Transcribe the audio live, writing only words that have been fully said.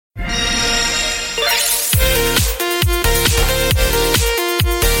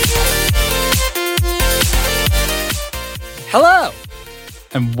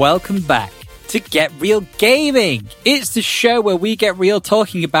and welcome back to Get Real Gaming. It's the show where we get real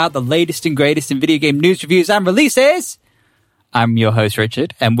talking about the latest and greatest in video game news, reviews, and releases. I'm your host,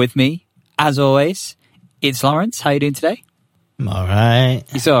 Richard, and with me, as always, it's Lawrence. How are you doing today? I'm all right.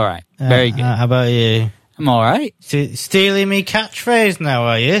 He's all right. Very good. How about you? I'm all right. Stealing me catchphrase now,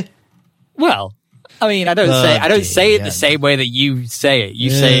 are you? Well, I mean, I don't say it the same way that you say it. You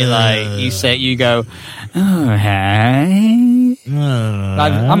say it like you go, oh, hey.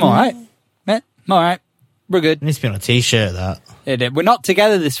 I'm all right. I'm all right. We're good. It needs to be on a t-shirt, that. We're not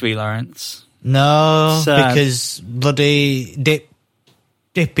together this week, Lawrence. No, because bloody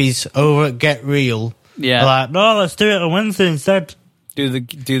Dippies over at Get Real. Yeah. Like, no, let's do it on Wednesday instead. Do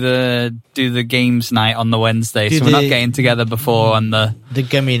the games night on the Wednesday. So we're not getting together before on the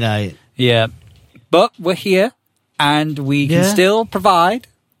gummy night. Yeah. But we're here and we can still provide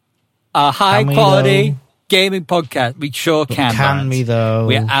a high quality gaming podcast. We sure can. Can we though?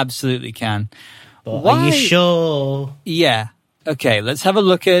 We absolutely can. Are you sure? Yeah. Okay, let's have a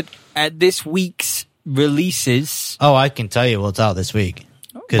look at this week's releases. Oh, I can tell you what's out this week.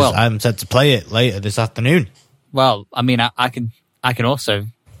 Because I'm set to play it later this afternoon. Well, I mean, I can also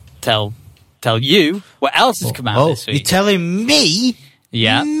tell you what else has come out this week. You're telling me?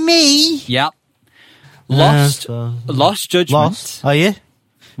 Yeah. Me? Yep. Lost Judgment. Lost? Are you?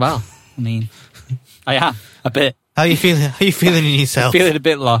 Well, I mean, I am a bit. How are you feeling? How are you feeling in yourself? Feeling a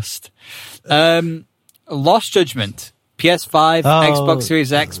bit lost. Lost Judgment. PS5, Xbox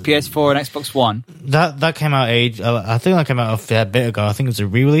Series X, PS4, and Xbox One. That came out I think that came out a fair bit ago. I think it was a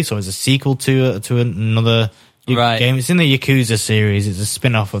re-release or it was a sequel to another game. It's in the Yakuza series. It's a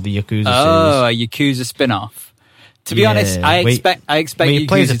spin-off of the Yakuza series. Oh, a Yakuza spin-off. To be honest, I expect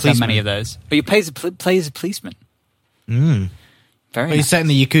Yakuza to have many of those. But you plays a policeman. Very nice. He's set in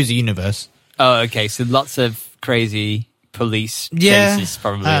the Yakuza universe. Oh, okay. So lots of crazy police chases,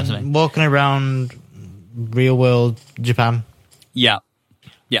 probably. And walking around real world Japan. Yeah.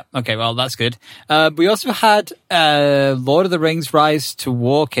 Okay, well, that's good. We also had Lord of the Rings Rise to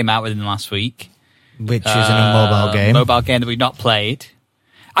War came out within last week. Which is a new mobile game. Mobile game that we've not played.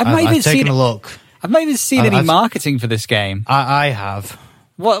 I've taken a look. I've not even seen any marketing for this game. I have.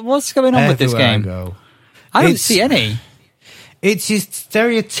 What's going on with this game? I don't see any. It's your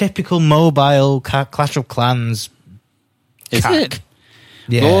stereotypical mobile Clash of Clans. Is it?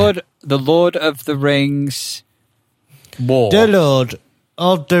 Yeah. The Lord of the Rings War. The Lord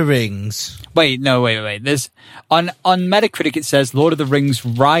of the Rings. Wait. There's on Metacritic it says Lord of the Rings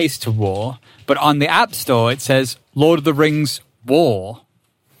Rise to War, but on the App Store it says Lord of the Rings War.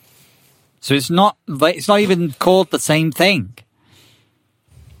 So it's not even called the same thing.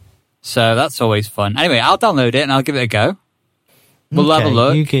 So that's always fun. Anyway, I'll download it and I'll give it a go. We'll have a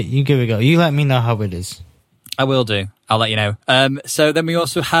look. You give it a go. You let me know how it is. I will do. I'll let you know. So then we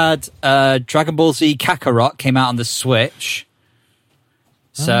also had Dragon Ball Z Kakarot came out on the Switch.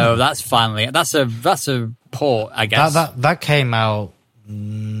 So that's a port, I guess. That came out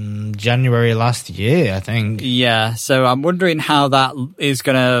January last year, I think. Yeah, so I'm wondering how that is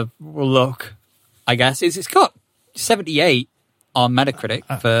going to look, I guess. It's got 78 on Metacritic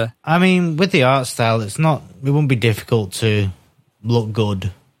for... I mean, with the art style, it won't be difficult to look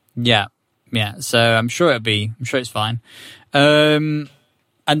good. Yeah, so I'm sure it's fine. And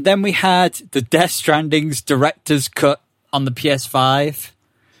then we had the Death Stranding's Director's Cut on the PS5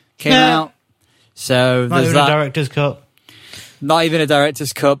 came out. So not even a Director's Cut. Not even a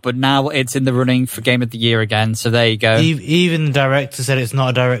Director's Cut, but now it's in the running for Game of the Year again. So there you go. Even the director said it's not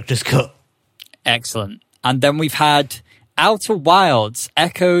a Director's Cut. Excellent. And then we've had Outer Wilds,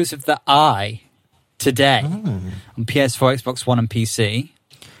 Echoes of the Eye today on PS4, Xbox One, and PC.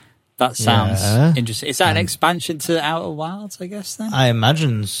 That sounds interesting. Is that an expansion to Outer Wilds, I guess, then? I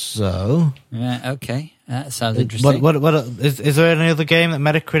imagine so. Yeah, okay. That sounds interesting. What is there any other game that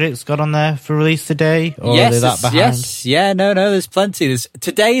Metacritic's got on there for release today? Or are they that behind? Yes. Yeah, no, there's plenty.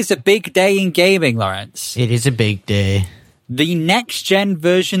 Today is a big day in gaming, Lawrence. It is a big day. The next-gen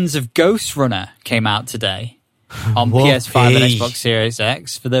versions of Ghost Runner came out today on PS5 and Xbox Series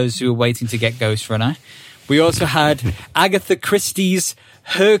X, for those who are waiting to get Ghost Runner. We also had Agatha Christie's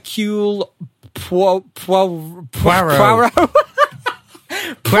Hercule Poirot. Poirot.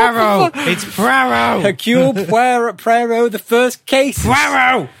 It's Poirot. Hercule Poirot, the first case.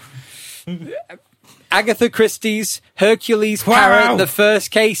 Poirot. Agatha Christie's Hercules Poirot, the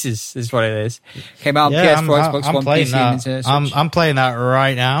first cases is what it is. Came out on PS4, Xbox One, PC, and Switch. I'm playing that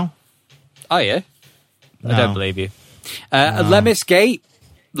right now. Oh yeah, no. I don't believe you.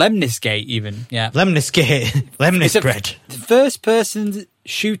 Lemniscate, even Lemnis bread. First-person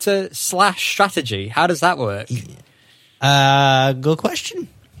shooter / strategy. How does that work? Good question.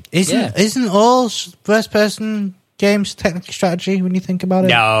 Isn't all first-person games technically strategy when you think about it?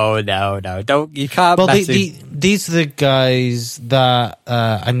 No. Don't you can't. Well, these are the guys that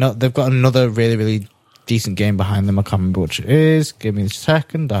I know. They've got another really, really decent game behind them. I can't remember which it is. Give me a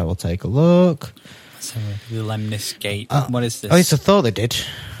second. I will take a look. So, the Lemnis Gate. What is this? I thought they did.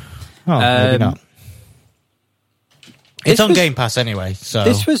 Oh, maybe not. It's on Game Pass anyway. So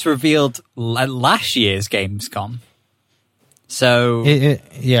this was revealed at last year's Gamescom. So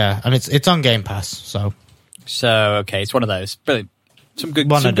yeah, and it's on Game Pass. So okay, it's one of those. Brilliant. Some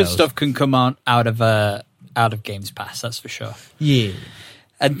good stuff can come on out of Games Pass. That's for sure. Yeah.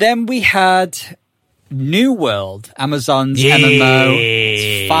 And then we had New World, Amazon's MMO.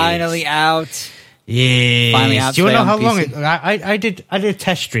 It's finally out. Yeah. Finally out. Do you want to know how long I did a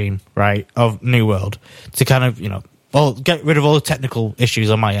test stream, right, of New World to kind of, get rid of all the technical issues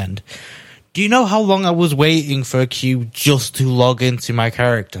on my end. Do you know how long I was waiting for a queue just to log into my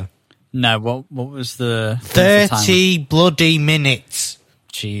character? No, what was the 30 bloody minutes.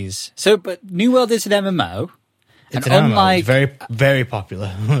 Jeez. So, but New World is an MMO. It's an MMO. It's very, very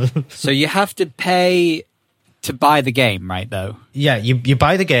popular. So you have to pay to buy the game, right, though? Yeah, you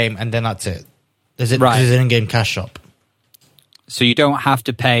buy the game and then that's it. There's an in-game cash shop. So you don't have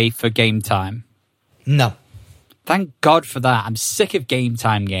to pay for game time? No. Thank God for that. I'm sick of game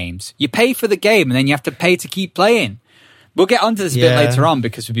time games. You pay for the game and then you have to pay to keep playing. We'll get onto this a bit later on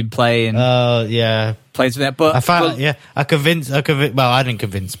because we've been playing. Yeah. Plays with that, but I convinced. Well, I didn't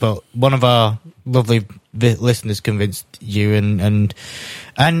convince, but one of our lovely listeners convinced you and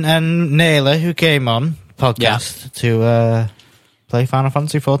Naylor, who came on podcast to play Final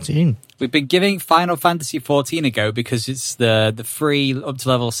Fantasy 14. We've been giving Final Fantasy 14 a go because it's the free up to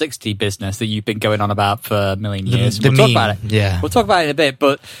level 60 business that you've been going on about for a million years. We'll talk about it. Yeah. We'll talk about it in a bit.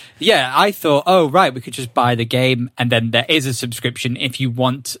 But yeah, I thought, we could just buy the game and then there is a subscription if you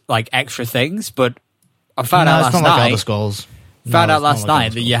want like extra things. But I found out last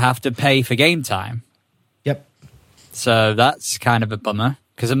night that you have to pay for game time. Yep. So that's kind of a bummer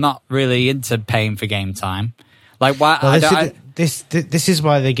because I'm not really into paying for game time. Like why? Well, this is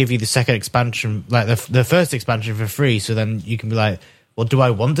why they give you the second expansion, like the first expansion for free. So then you can be like, well, do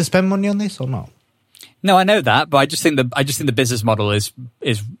I want to spend money on this or not? No, I know that, but I just think the business model is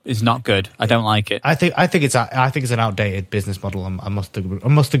not good. I don't like it. I think it's an outdated business model. I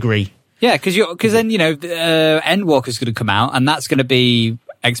must agree. Yeah, because then Endwalker's going to come out, and that's going to be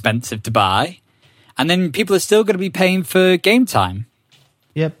expensive to buy, and then people are still going to be paying for game time.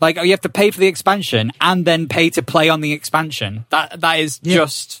 Yep. Like you have to pay for the expansion and then pay to play on the expansion. That is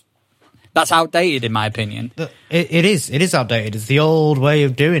just that's outdated in my opinion. It is outdated. It's the old way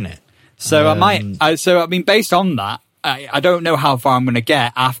of doing it. So based on that, I don't know how far I'm going to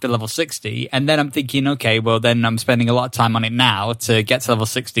get after level 60, and then I'm thinking, okay, well then I'm spending a lot of time on it now to get to level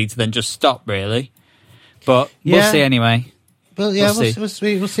 60 to then just stop really. But we'll see anyway. But yeah, we'll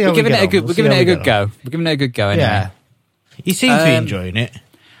see. We're giving it a good go. We're giving it a good go anyway. Yeah. You seem to be enjoying it.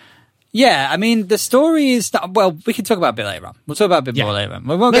 Yeah, I mean, the story is... Well, we can talk about it a bit later on. We'll talk about it a bit more later on.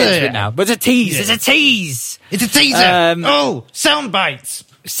 We won't get into it now. But it's a tease. Yeah. It's a tease. It's a teaser. Sound bites.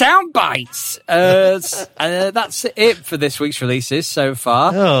 Sound bites. That's it for this week's releases so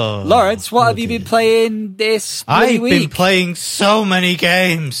far. Oh, Lawrence, what have you been playing this week? I've been playing so many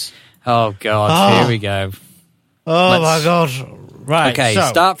games. Oh, God. Here we go. Oh, my God. Right. Okay, so,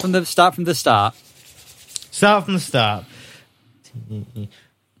 start from the start. Start from the start.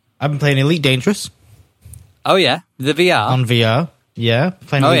 I've been playing Elite Dangerous. Oh, yeah? The VR? On VR, yeah.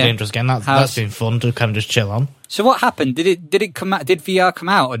 Playing Elite Dangerous again. That's been fun to kind of just chill on. So what happened? Did it come out? Did VR come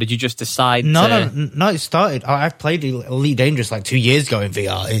out, or did you just decide No, it started. I've played Elite Dangerous like 2 years ago in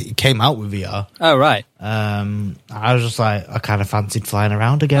VR. It came out with VR. Oh, right. I was just like, I kind of fancied flying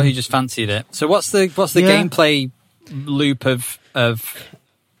around again. Oh, you just fancied it. So what's the gameplay loop of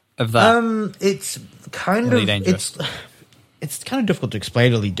that? It's kind Elite of... Dangerous. It's kind of difficult to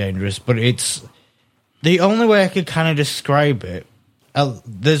explain Elite Dangerous, but it's the only way I could kind of describe it.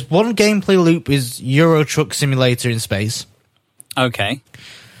 There's one gameplay loop is Euro Truck Simulator in space. Okay.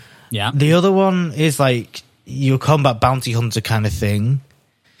 Yeah. The other one is like your combat bounty hunter kind of thing.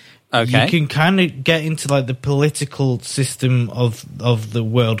 Okay. You can kind of get into like the political system of the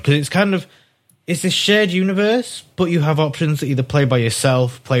world because it's a shared universe, but you have options to either play by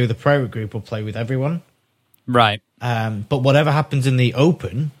yourself, play with a private group, or play with everyone. Right. But whatever happens in the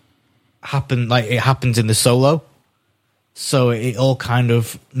open happens in the solo. So it all kind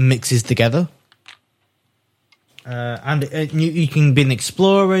of mixes together. And you can be an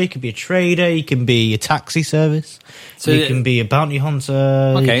explorer, you can be a trader, you can be a taxi service, so you can be a bounty hunter.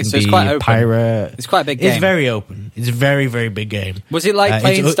 Okay, so it's quite open. Pirate. It's quite a big game. It's very open. It's a very, very big game. Was it like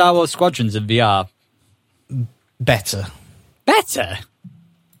playing Star Wars Squadrons in VR? Better.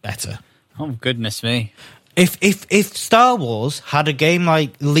 Oh goodness me! If Star Wars had a game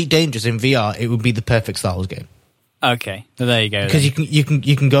like Elite Dangerous in VR, it would be the perfect Star Wars game. Okay, well, there you go. Because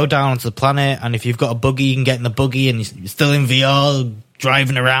you can go down onto the planet, and if you've got a buggy, you can get in the buggy, and you're still in VR,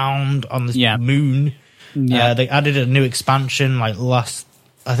 driving around on the moon. Yeah, they added a new expansion like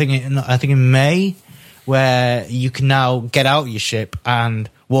I think in May, where you can now get out of your ship and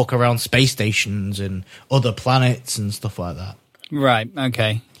walk around space stations and other planets and stuff like that. Right.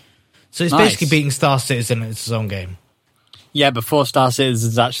 Okay. So it's basically beating Star Citizen. It's its own game. Yeah, before Star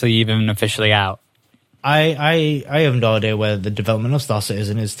Citizen's actually even officially out. I have no idea where the development of Star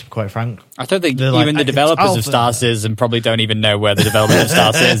Citizen is, to be quite frank. I don't think even the developers of Star Citizen probably don't even know where the development of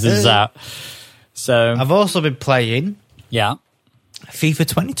Star Citizen is at. So I've also been playing FIFA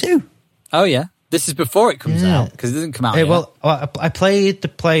 22. Oh yeah, this is before it comes out, because it doesn't come out yet. Well, I played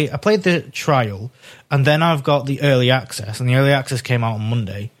the trial, and then I've got the early access, and the early access came out on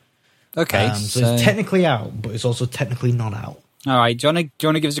Monday. Okay, so it's technically out, but it's also technically not out. All right, do you want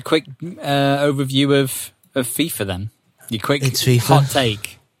to give us a quick overview of FIFA then? Your quick hot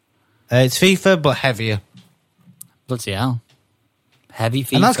take. It's FIFA, but heavier. Bloody hell, heavy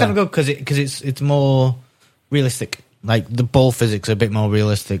FIFA, and that's kind of good because it's more realistic. Like the ball physics are a bit more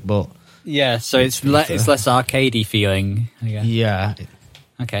realistic, but so it's less arcadey feeling. Yeah.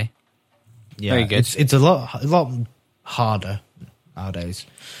 Okay. Yeah, very good. It's a lot harder nowadays.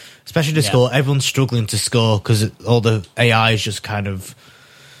 Especially to score. Everyone's struggling to score because all the AI is just kind of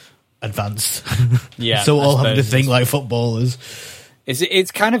advanced. Yeah. So all have to think like footballers.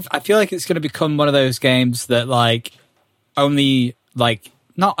 It's kind of, I feel like it's going to become one of those games that like only like,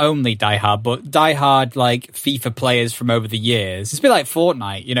 not only diehard, but diehard like FIFA players from over the years. It's a bit like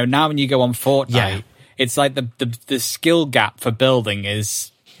Fortnite. You know, now when you go on Fortnite, it's like the skill gap for building is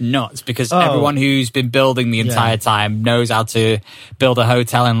nuts, because everyone who's been building the entire time knows how to build a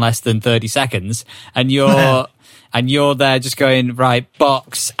hotel in less than 30 seconds, and you're there just going, right,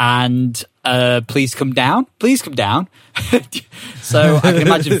 box and please come down. So I can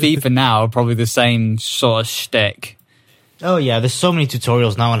imagine FIFA now probably the same sort of shtick. Oh yeah, there's so many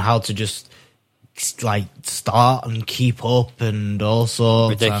tutorials now on how to just like start and keep up and all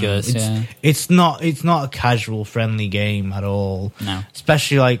sorts. Ridiculous. It's not a casual friendly game at all. No,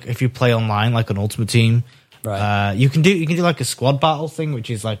 especially like if you play online, like an Ultimate Team. Right. You can do like a squad battle thing, which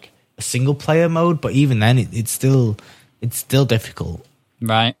is like a single player mode, but even then, it's still difficult.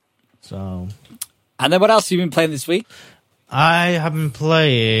 Right. So, and then what else have you been playing this week? I have been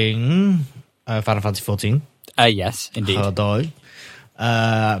playing Final Fantasy 14. Yes, indeed.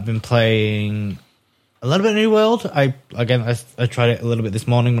 I've been playing a little bit of New World. I tried it a little bit this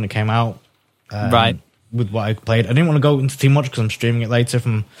morning when it came out. Right. With what I played, I didn't want to go into too much because I'm streaming it later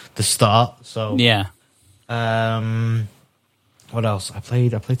from the start. So yeah. What else? I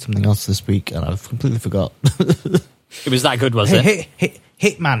played something else this week and I've completely forgot. It was that good, was it?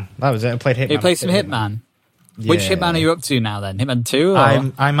 Hitman. That was it. I played Hitman. You played some Hitman. Yeah. Which Hitman are you up to now then? Hitman 2? Or?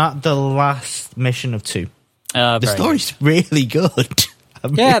 I'm at the last mission of 2. The story's really good.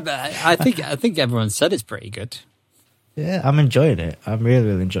 But I think everyone said it's pretty good. Yeah, I'm enjoying it. I'm really,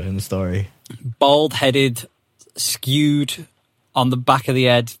 really enjoying the story. Bald-headed, skewed on the back of the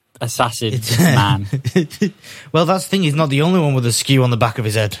head assassin man. Well, that's the thing. He's not the only one with a skew on the back of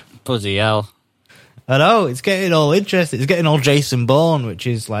his head. Bloody hell. I know. It's getting all interesting. It's getting all Jason Bourne, which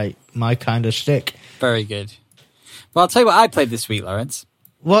is like my kind of shtick. Very good. Well, I'll tell you what I played this week, Lawrence.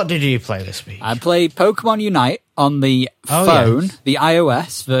 What did you play this week? I played Pokemon Unite on the phone, the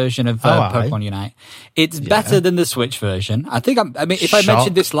iOS version of Pokemon Unite. It's better than the Switch version. I mean, I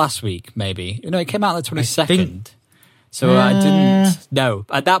mentioned this last week, maybe. You know, it came out on the 22nd. So I didn't know.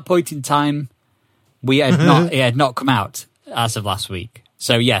 At that point in time, it had not come out as of last week.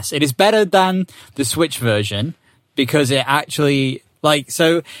 So yes, it is better than the Switch version because it actually... Like,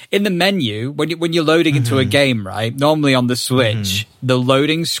 so in the menu, when you're loading into a game, right, normally on the Switch, the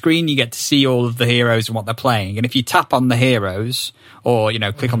loading screen, you get to see all of the heroes and what they're playing. And if you tap on the heroes or,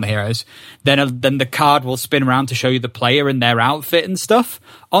 click on the heroes, then the card will spin around to show you the player and their outfit and stuff.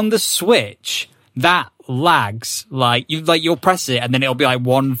 On the Switch, that lags. You'll press it and then it'll be like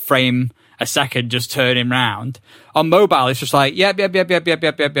 1 frame a second just turning round. On mobile, it's just like, yep.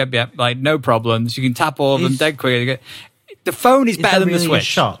 Like, no problems. You can tap all of them dead quick. The phone is better than really the Switch. A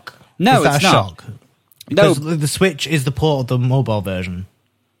shock? No, it's not. Shock? Because the Switch is the port of the mobile version.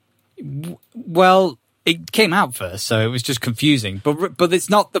 Well, it came out first, so it was just confusing. But it's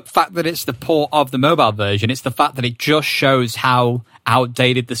not the fact that it's the port of the mobile version. It's the fact that it just shows how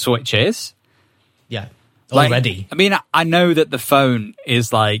outdated the Switch is. Yeah, already. Like, I mean, I know that the phone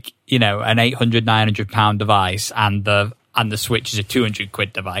is like, you know, an £800-900 device, and the Switch is a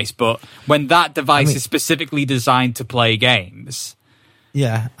 £200 device. But when that device is specifically designed to play games.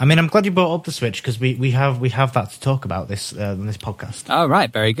 Yeah, I mean, I'm glad you brought up the Switch because we have that to talk about this in this podcast. Oh,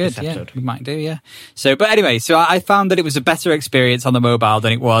 right, very good. Yeah, we might do. Yeah. So, but anyway, so I found that it was a better experience on the mobile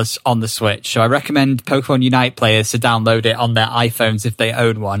than it was on the Switch. So I recommend Pokemon Unite players to download it on their iPhones if they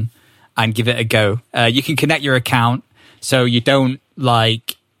own one and give it a go. You can connect your account, so you don't you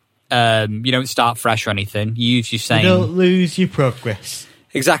don't start fresh or anything. You use your same. You don't lose your progress.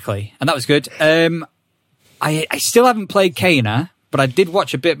 Exactly, and that was good. I still haven't played Kana. But I did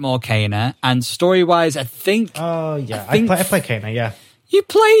watch a bit more Kana, and story-wise, I think... Oh, yeah. I played Kana, yeah. You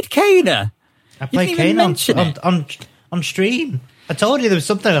played Kana? I played Kana on stream. I told you there was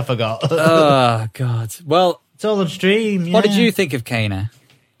something I forgot. Oh, God. Well... It's all on stream, yeah. What did you think of Kana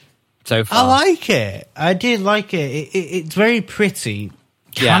so far? I like it. I did like it. It's very pretty.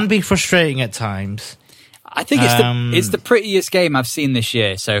 Can be frustrating at times. I think it's the prettiest game I've seen this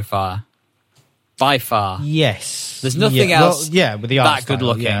year so far. By far. Yes. There's nothing else with the art that good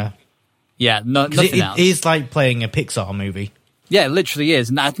looking. Yeah, nothing else. It is like playing a Pixar movie. Yeah, it literally is.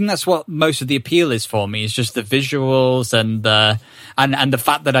 And I think that's what most of the appeal is for me, is just the visuals and the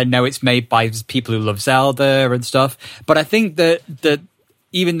fact that I know it's made by people who love Zelda and stuff. But I think that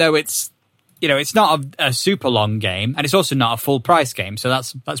even though it's, you know, it's not a super long game, and it's also not a full price game, so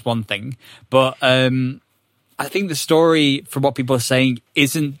that's one thing. But I think the story, from what people are saying,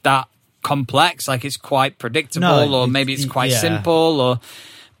 isn't that complex. Like, it's quite predictable, or maybe it's quite simple,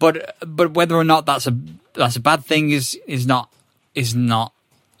 but whether or not that's a bad thing is not is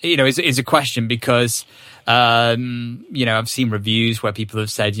a question, because I've seen reviews where people have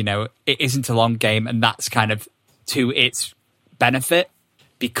said, you know, it isn't a long game, and that's kind of to its benefit,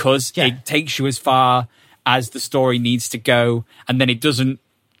 because it takes you as far as the story needs to go, and then it doesn't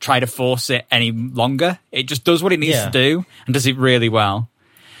try to force it any longer. It just does what it needs to do, and does it really well.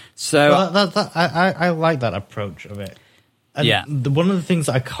 So I like that approach of it. And one of the things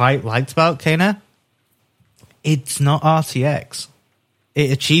that I quite liked about Kana, it's not RTX.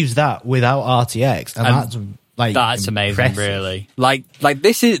 It achieves that without RTX, and that's amazing, impressive. Really.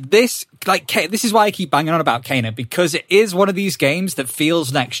 This is why I keep banging on about Kana, because it is one of these games that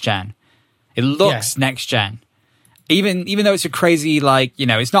feels next gen. It looks next gen. Even though it's a crazy,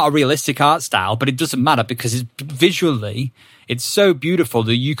 it's not a realistic art style, but it doesn't matter, because it's visually, it's so beautiful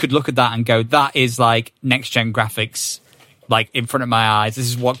that you could look at that and go, that is like next gen graphics, like in front of my eyes. This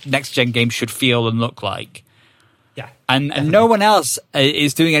is what next gen games should feel and look like. Yeah. And no one else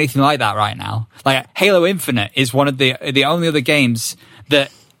is doing anything like that right now. Like, Halo Infinite is one of the only other games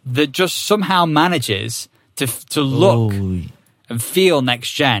that just somehow manages to look and feel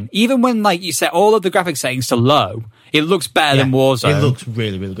next gen. Even when, like, you set all of the graphic settings to low, it looks better than Warzone. It looks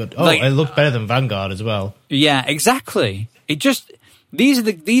really, really good. Oh, it looks better than Vanguard as well. Yeah, exactly. It just, these are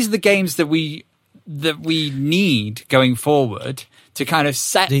the games that we need going forward to kind of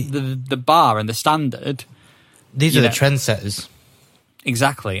set the bar and the standard. These are the trendsetters.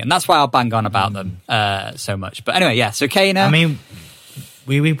 Exactly. And that's why I'll bang on about them so much. But anyway, so Kana. I mean,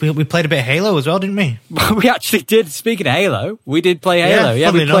 we played a bit of Halo as well, didn't we? We actually did. Speaking of Halo, we did play Halo.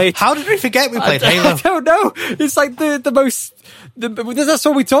 Yeah, we played. How did we forget we played Halo? I don't know. It's like the most. That's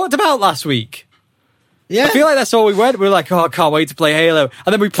all we talked about last week. Yeah. I feel like that's all we went. We were like, oh, I can't wait to play Halo.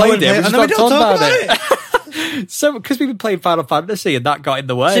 And then we played it. And then we just talked about it. So, because we've been playing Final Fantasy, and that got in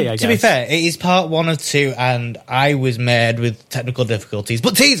the way, I guess. To be fair, it is part 1 of 2, and I was mad with technical difficulties.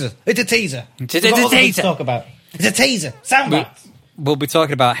 But teaser! It's a teaser! It's a teaser! To talk about. It's a teaser! Soundbites! We'll be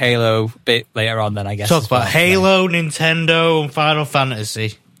talking about Halo a bit later on then, I guess. Talk about Halo, Nintendo, and Final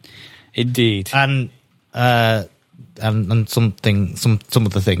Fantasy. Indeed. And some other things. Some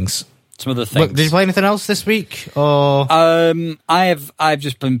other things. Look, did you play anything else this week? Or I've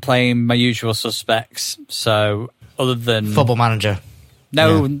just been playing my usual suspects. So other than Football Manager.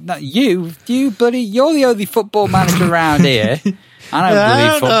 No, not you buddy. You're the only football manager around here.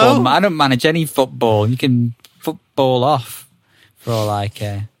 I don't manage any football. You can football off for all I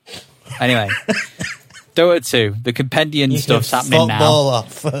care. Anyway, Dota 2, the compendium stuff's happening now.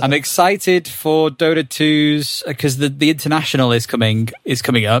 Off. I'm excited for Dota 2's because the international is coming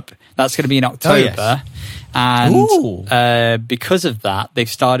up. That's going to be in October, and because of that, they've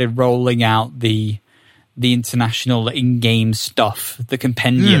started rolling out the international in-game stuff, the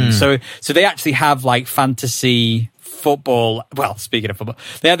compendium. So they actually have like Fantasy football. Well, speaking of football,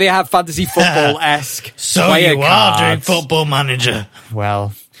 they have fantasy football-esque. So player you are cards. doing Football Manager.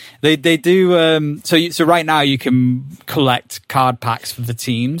 Well, they do. So right now you can collect card packs for the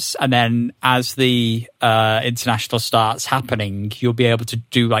teams, and then as the international starts happening, you'll be able to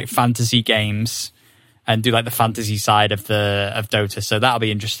do like fantasy games and do like the fantasy side of Dota. So that'll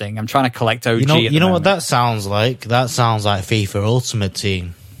be interesting. I'm trying to collect OG. You know what that sounds like? That sounds like FIFA Ultimate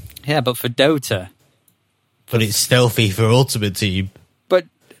Team. Yeah, but for Dota. But it's still FIFA Ultimate Team. But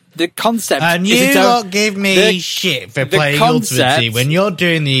the concept... And you lot give me shit for playing Ultimate Team when you're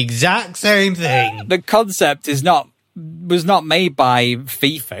doing the exact same thing. The concept was not made by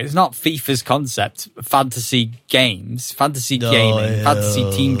FIFA. It's not FIFA's concept. Fantasy games, fantasy gaming,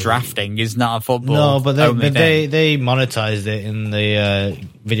 fantasy team drafting is not a football. No, but they monetized it in the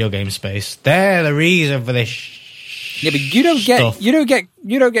video game space. They're the reason for this. Yeah, but you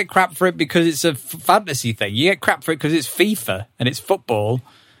don't get crap for it because it's a fantasy thing. You get crap for it because it's FIFA and it's football.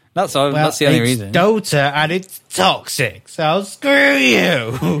 That's the only reason. Dota and it's toxic, so screw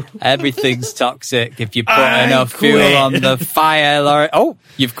you. Everything's toxic if you put enough fuel on the fire, Lauren. Oh,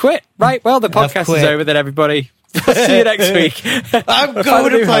 you've quit. Right, well, the podcast is over then, everybody. See you next week. I'm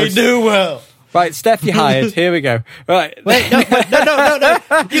going to play New World. Right, Steph, you hired. Here we go. Right. Wait, no.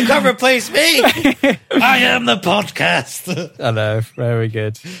 You can't replace me. I am the podcast. I know. Very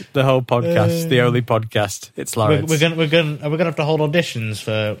good. The whole podcast, the only podcast. It's Lawrence. We're gonna have to hold auditions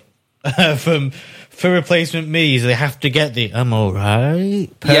for replacement me's. They have to get the I'm all right.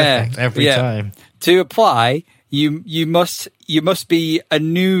 Perfect every time. To apply, you must be a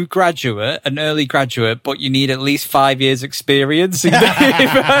new graduate, an early graduate, but you need at least 5 years experience in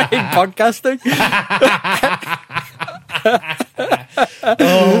podcasting.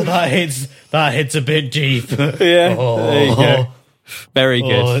 Oh, that hits a bit deep. Yeah, there you go. Very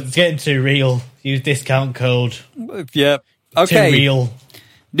good. Oh, it's getting too real. Use discount code. Yep. Okay. Too real.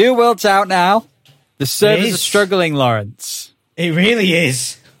 New World's out now. The servers are struggling, Lawrence. It really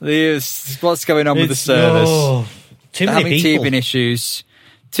is. What's going on with the servers? Too many people. Teething issues.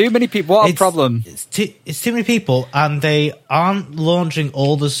 Too many people. What a problem. It's too many people, and they aren't launching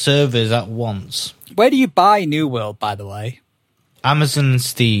all the servers at once. Where do you buy New World, by the way? Amazon and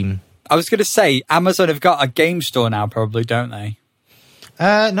Steam. I was going to say, Amazon have got a game store now, probably, don't they?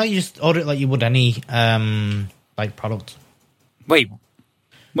 No, you just order it like you would any product. Wait,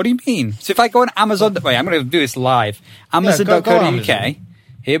 what do you mean? So if I go on Amazon... Wait, I'm going to do this live. Amazon.co.uk.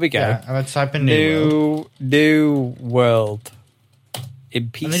 Here we go. Yeah, I'm going to type in New World. In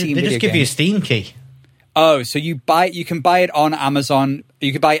PC and they just give you a Steam key. Oh, so you can buy it on Amazon.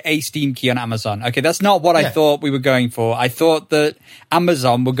 You can buy a Steam key on Amazon. Okay, that's not what I thought we were going for. I thought that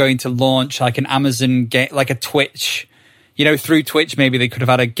Amazon were going to launch like an Amazon game, like a Twitch. You know, through Twitch, maybe they could have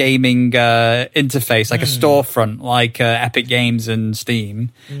had a gaming interface, like a storefront, like Epic Games and Steam.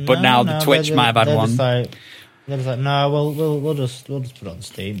 But now the Twitch might have had one. They're just like, no, we'll just put it on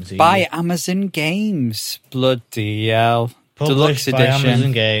Steam. Buy Amazon Games, bloody hell. Published Deluxe by edition.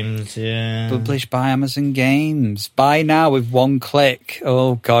 Amazon Games, yeah. Published by Amazon Games. Buy now with one click.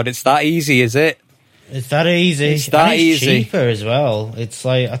 Oh God, it's that easy, is it? It's that easy. It's that easy. Cheaper as well. It's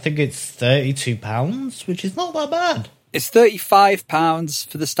like, I think it's £32, which is not that bad. It's £35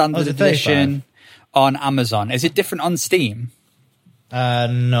 for the standard edition on Amazon. Is it different on Steam?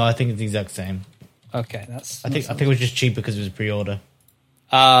 No, I think it's the exact same. Okay, I think it was just cheaper because it was a pre-order.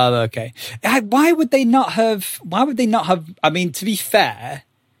 Okay. Why would they not have? I mean, to be fair,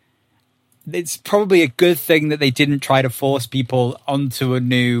 it's probably a good thing that they didn't try to force people onto a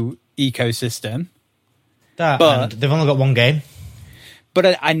new ecosystem. But they've only got one game.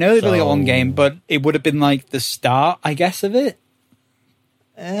 But I know they've only got one game, but it would have been like the start, I guess, of it.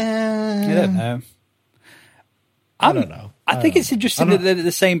 I don't know. I don't know. I think it's interesting that they're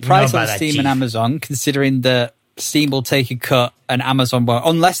the same price on Steam and Amazon, considering that Steam will take a cut and Amazon won't,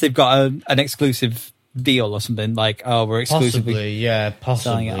 unless they've got an exclusive deal or something like, we're exclusively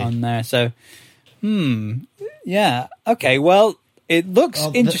selling it on there. So, yeah, okay. Well, it looks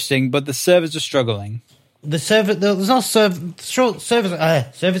interesting, but the servers are struggling. Servers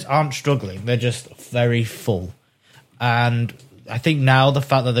aren't struggling; they're just very full. And I think now the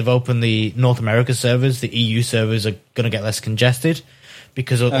fact that they've opened the North America servers, the EU servers are going to get less congested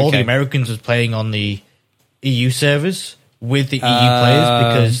because all the Americans was playing on the EU servers with the EU players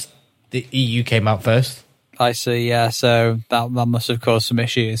because the EU came out first. I see, yeah. So that must have caused some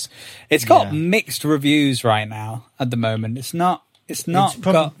issues. It's got mixed reviews right now at the moment.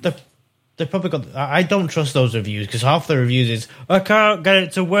 They've probably got. I don't trust those reviews because half the reviews is I can't get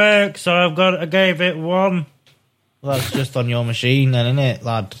it to work, so I gave it 1. Well, that's just on your machine, then, isn't it,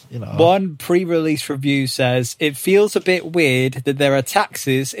 lad? You know. One pre-release review says, it feels a bit weird that there are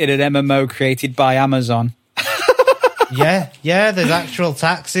taxes in an MMO created by Amazon. yeah, there's actual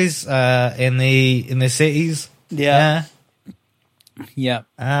taxes in the cities. Yeah.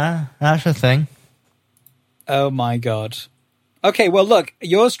 That's a thing. Oh my god. Okay, well look,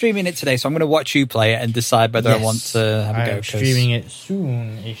 you're streaming it today, so I'm going to watch you play it and decide whether I want to have a go. I'm streaming it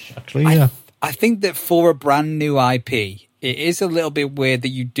soon-ish, actually. I think that for a brand new IP, it is a little bit weird that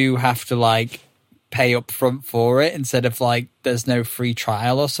you do have to like pay up front for it instead of like there's no free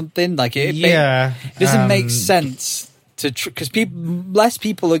trial or something. Like it doesn't make sense to because less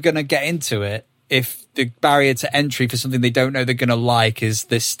people are going to get into it if the barrier to entry for something they don't know they're going to like is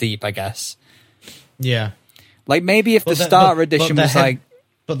this steep, I guess. Yeah. Like maybe if the starter edition was like...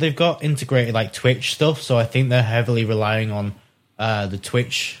 But they've got integrated like Twitch stuff, so I think they're heavily relying on the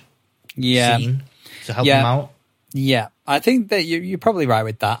Twitch scene to help them out. Yeah, I think that you're probably right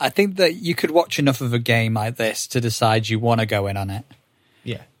with that. I think that you could watch enough of a game like this to decide you want to go in on it.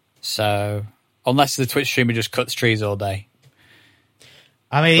 Yeah. So, unless the Twitch streamer just cuts trees all day.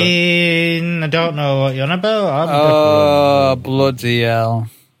 I mean, I don't know what you're on about. Oh, bloody hell.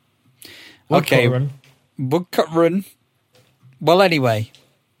 Okay. Woodcut Run. Well, anyway,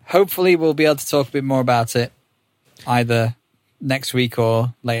 hopefully we'll be able to talk a bit more about it either next week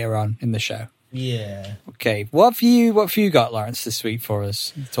or later on in the show. Yeah. Okay. What have you got, Lawrence, this week for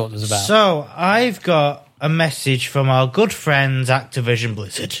us? Talk to us about. So, I've got a message from our good friends Activision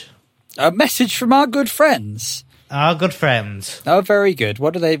Blizzard. A message from our good friends? Our good friends. Oh, very good.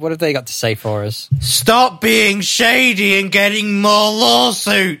 What have they got to say for us? Stop being shady and getting more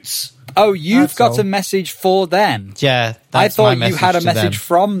lawsuits. Oh, you've got a message for them. Yeah, I thought you had a message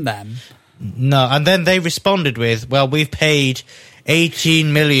from them. No, and then they responded with, "Well, we've paid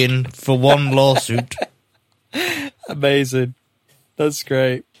 18 million for one lawsuit." Amazing. That's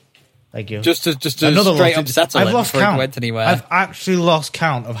great. Thank you. Just to straight up settle it before it went anywhere. I've actually lost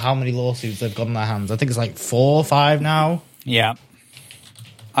count of how many lawsuits they've got in their hands. I think it's like 4 or 5 now. Yeah.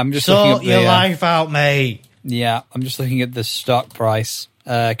 I'm just sort your life out, mate. Yeah, I'm just looking at the stock price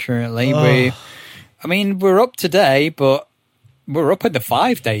currently. We're up today, but we're up in the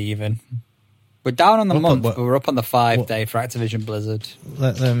 5-day even. We're down on the month, but we're up on the 5-day for Activision Blizzard.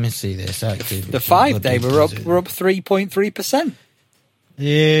 Let me see this. Activision the 5-day, we're up 3.3%.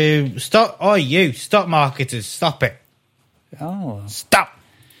 Stock marketers, stop it. Oh, stop.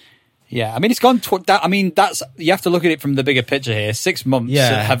 Yeah, I mean, it's gone. That's you have to look at it from the bigger picture here. 6 months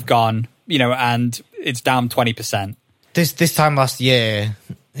have gone, and it's down 20%. This time last year,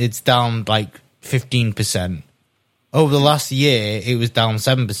 it's down like 15%. Over the last year, it was down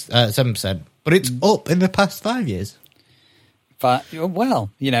 7%, but it's up in the past 5 years. But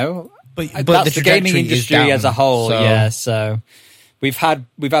but that's the gaming industry as a whole. So we've had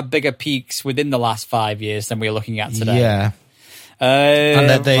bigger peaks within the last 5 years than we're looking at today. Yeah.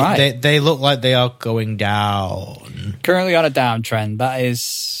 And they look like they are going down. Currently on a downtrend.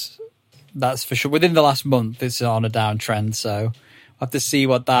 That's for sure. Within the last month, it's on a downtrend. So we'll have to see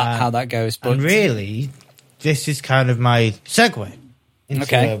how that goes. But and really, this is kind of my segue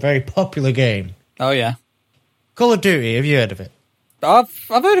into a very popular game. Oh yeah, Call of Duty. Have you heard of it? I've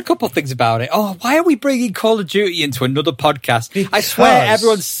heard a couple of things about it. Oh, why are we bringing Call of Duty into another podcast? I swear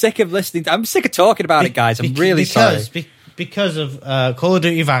everyone's sick of listening. I'm sick of talking about it, guys. I'm really sorry. Because of Call of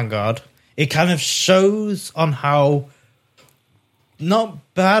Duty Vanguard, it kind of shows on how not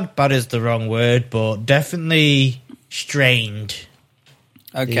bad is the wrong word, but definitely strained.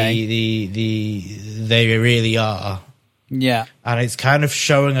 Okay. They really are. Yeah. And it's kind of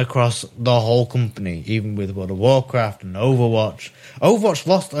showing across the whole company, even with World of Warcraft and Overwatch. Overwatch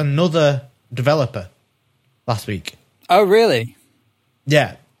lost another developer last week. Oh, really?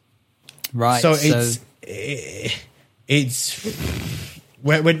 Yeah. Right. So it's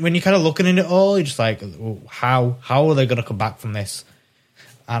when you're kind of looking at it all, you're just like, how are they going to come back from this?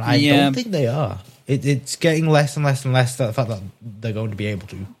 And I don't think they are. It's getting less and less and less the fact that they're going to be able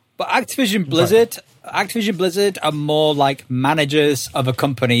to. But Activision Blizzard are more like managers of a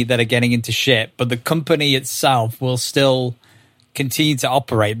company that are getting into shit, but the company itself will still continue to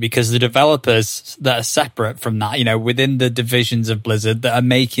operate because the developers that are separate from that, within the divisions of Blizzard that are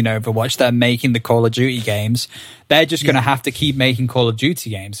making Overwatch, that are making the Call of Duty games, they're just going to have to keep making Call of Duty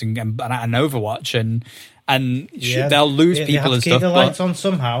games and Overwatch and they'll lose people and stuff. Keep the lights on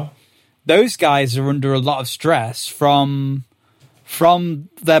somehow. Those guys are under a lot of stress from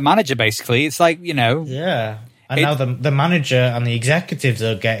their manager, basically. It's like, Yeah. And now the manager and the executives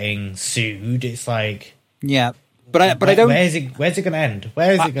are getting sued. It's like... Yeah. But I don't... Where's it going to end?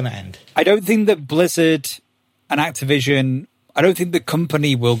 Where is it going to end? I don't think that Blizzard and Activision, I don't think the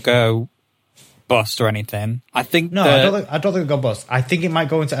company will go bust or anything. I think no, I don't think it'll go bust. I think it might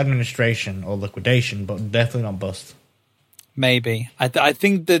go into administration or liquidation, but definitely not bust. Maybe. I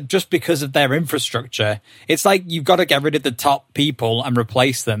think that just because of their infrastructure, it's like you've got to get rid of the top people and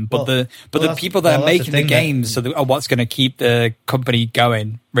replace them. But the people that are making the games are what's going to keep the company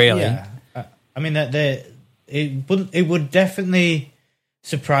going, really. Yeah. I mean, it would definitely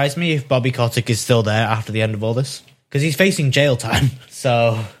surprise me if Bobby Kotick is still there after the end of all this, because he's facing jail time.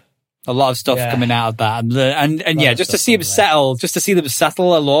 So a lot of stuff coming out of that, and yeah, just to see them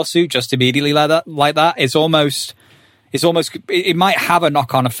settle a lawsuit just immediately like that, it might have a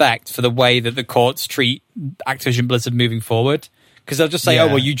knock-on effect for the way that the courts treat Activision Blizzard moving forward, because they'll just say, "Oh,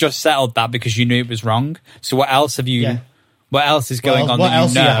 well, you just settled that because you knew it was wrong. So what else have you? Yeah. What else is going on? What that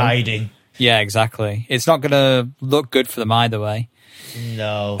else you know? Are you hiding?" Yeah, exactly. It's not going to look good for them either way.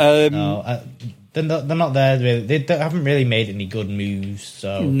 No, they're not there. Really. They haven't really made any good moves.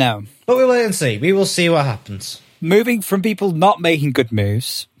 So no, but we'll wait and see. We will see what happens. Moving from people not making good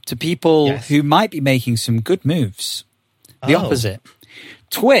moves to people who might be making some good moves. The opposite.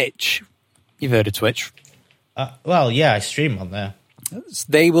 Twitch. You've heard of Twitch. Well, yeah, I stream on there.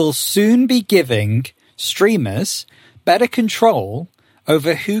 They will soon be giving streamers better control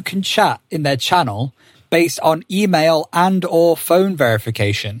over who can chat in their channel based on email and or phone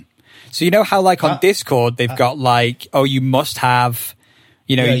verification. So you know how like on Discord they've got like, oh, you must have,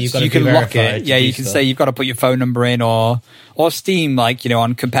 you know, you can lock it. Yeah, you can say you've got to put your phone number in, or Steam, like, you know,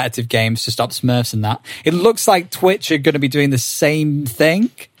 on competitive games to stop Smurfs and that. It looks like Twitch are going to be doing the same thing.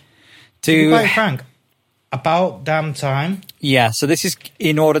 To be quite frank, about damn time. Yeah, so this is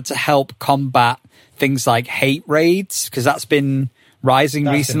in order to help combat things like hate raids, because that's been rising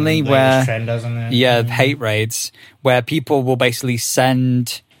recently. Where trend, hasn't it? Yeah, hate raids, where people will basically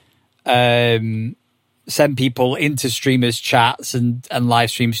send people into streamers' chats and live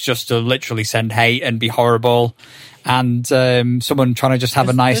streams just to literally send hate and be horrible. And someone trying to just have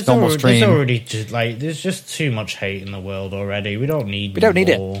a nice normal stream. There's just too much hate in the world already. We don't need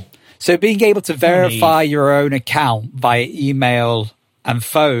it. So being able to verify your own account via email and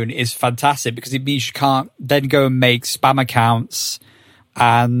phone is fantastic, because it means you can't then go and make spam accounts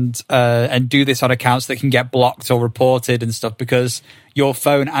and do this on accounts that can get blocked or reported and stuff, because your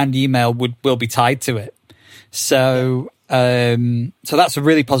phone and email will be tied to it. So so that's a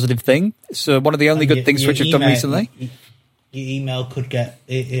really positive thing. So one of the only good things Twitch have done recently. Your email could get,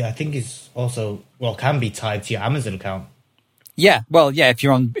 I think, is also can be tied to your Amazon account. Yeah, well, yeah. If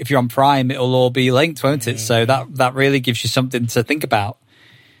you're on Prime, it'll all be linked, won't it? So that really gives you something to think about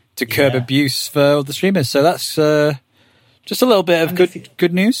to curb abuse for the streamers. So that's just a little bit of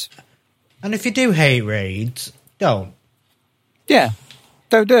good news. And if you do hate raids, don't. Yeah,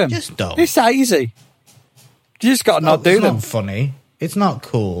 don't do them. Just don't. It's that easy. You just got to not do them. It's not funny. It's not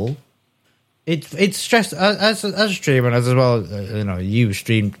cool. It's stress as a streamer, as well. You know, you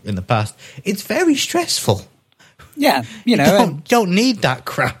streamed in the past. It's very stressful. Yeah, you know, don't need that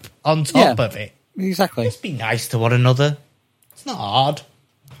crap on top of it. Exactly. Just be nice to one another. It's not hard.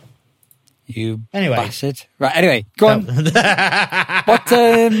 You bastard. Right. Anyway, go on. What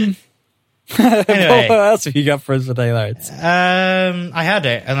Anyway. What else have you got for us today, Lawrence? I had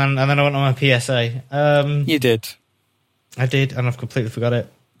it, and then I went on my PSA. You did. I did, and I've completely forgot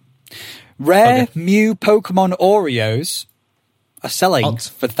it. Rare Mew Pokemon Oreos are selling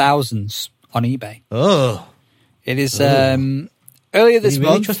for thousands on eBay. Oh. It is earlier this month.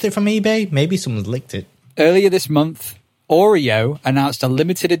 Really trust it from eBay? Maybe someone's licked it. Earlier this month, Oreo announced a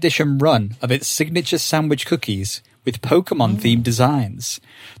limited edition run of its signature sandwich cookies with Pokemon-themed designs.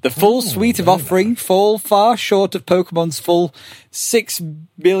 The full suite of offering fall far short of Pokemon's full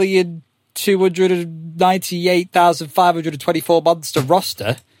 6,298,524 monster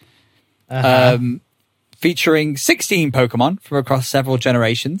roster, featuring 16 Pokemon from across several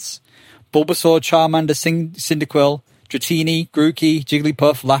generations. Bulbasaur, Charmander, Cyndaquil, Dratini, Grookey,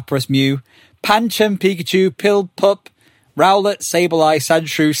 Jigglypuff, Lapras, Mew, Pancham, Pikachu, Pillpup, Rowlet, Sableye,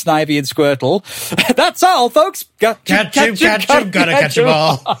 Sandshrew, Snivy, and Squirtle. That's all, folks. Catch 'em, gotta catch 'em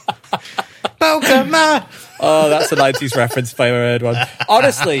all. Pokemon! Oh, that's a 90s reference if I ever heard one.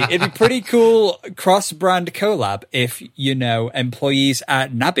 Honestly, it'd be pretty cool cross-brand collab if, you know, employees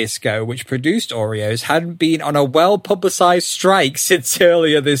at Nabisco, which produced Oreos, hadn't been on a well-publicized strike since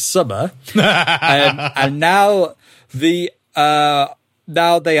earlier this summer. And now they are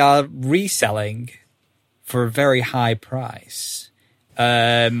reselling for a very high price.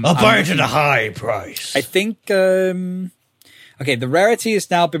 I'll buy it at a high price. I think... Okay, the rarity has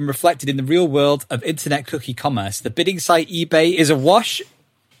now been reflected in the real world of internet cookie commerce. The bidding site eBay is awash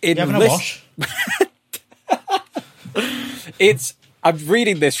in wash? I'm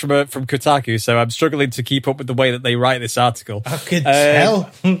reading this from Kotaku, so I'm struggling to keep up with the way that they write this article. I could tell.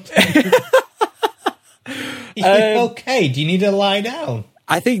 Okay, do you need to lie down?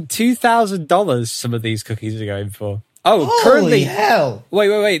 I think $2,000 some of these cookies are going for. Oh, Holy currently... hell.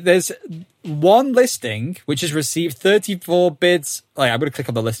 Wait. There's one listing which has received 34 bids. I'm going to click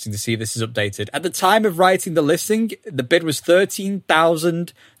on the listing to see if this is updated. At the time of writing the listing, the bid was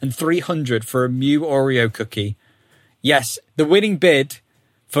 $13,300 for a Mew Oreo cookie. Yes, the winning bid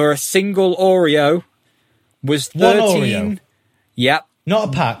for a single Oreo was 13. One Oreo. Yep. Not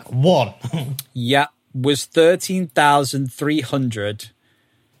a pack, one. Yep, was 13,300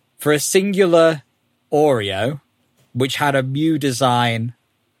 for a singular Oreo, which had a Mew design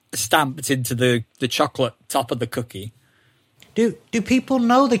stamped into the chocolate top of the cookie. Do people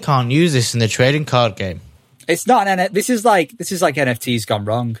know they can't use this in the trading card game? It's not this is like NFTs gone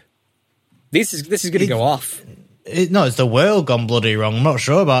wrong. This is going to go off. No, it's the world gone bloody wrong. I'm not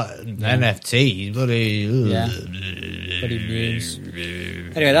sure about NFT. Bloody news.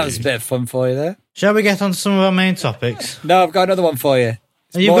 Anyway, that was a bit of fun for you there. Shall we get on to some of our main topics? No, I've got another one for you.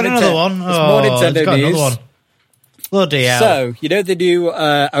 You've got another one? It's more Nintendo got news. Another one. Bloody hell. So, you know the new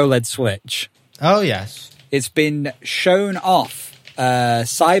OLED Switch? Oh, yes. It's been shown off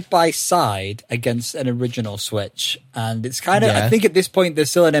side by side against an original Switch. And it's kind of, I think at this point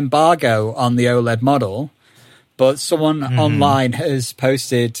there's still an embargo on the OLED model. But someone online has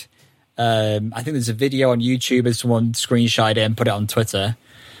posted, I think there's a video on YouTube and someone screenshot it and put it on Twitter,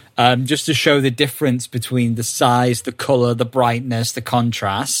 just to show the difference between the size, the color, the brightness, the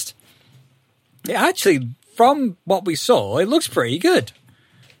contrast. It actually, from what we saw, it looks pretty good.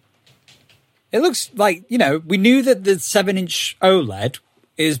 It looks like, we knew that the 7-inch OLED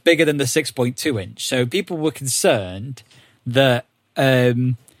is bigger than the 6.2-inch. So people were concerned that...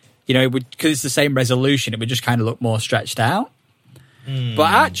 because it's the same resolution, it would just kind of look more stretched out.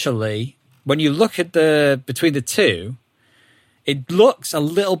 But actually, when you look at between the two, it looks a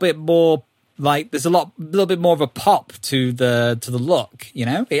little bit more like there's a little bit more of a pop to the look.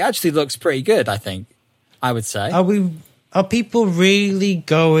 It actually looks pretty good. I think I would say. Are people really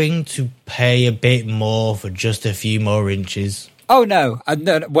going to pay a bit more for just a few more inches? Oh no,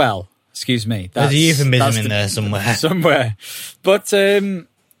 no. Well, excuse me. There's a euphemism in there somewhere. Somewhere, but.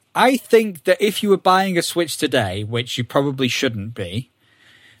 I think that if you were buying a Switch today, which you probably shouldn't be,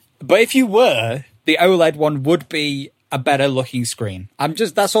 but if you were, the OLED one would be a better looking screen.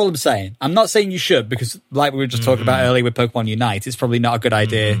 That's all I'm saying. I'm not saying you should, because like we were just talking about earlier with Pokemon Unite, it's probably not a good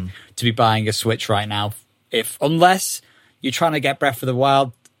idea to be buying a Switch right now. Unless you're trying to get Breath of the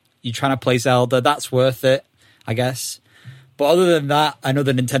Wild, you're trying to play Zelda, that's worth it, I guess. But other than that, and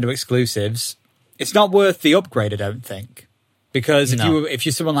other Nintendo exclusives, it's not worth the upgrade, I don't think. Because if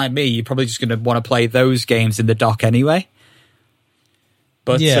you're someone like me, you're probably just going to want to play those games in the dock anyway.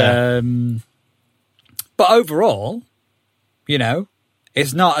 But but overall,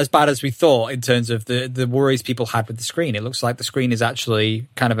 it's not as bad as we thought in terms of the worries people had with the screen. It looks like the screen is actually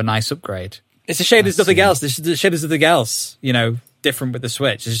kind of a nice upgrade. It's a shame there's nothing else. It's a shame there's nothing else, different with the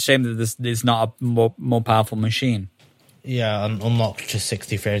Switch. It's a shame that there's not a more powerful machine. Yeah, and unlocked to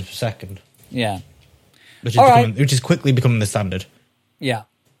 60 frames per second. Yeah. Which is quickly becoming the standard. Yeah.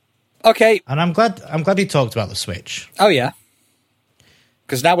 Okay. And I'm glad you talked about the Switch. Oh yeah.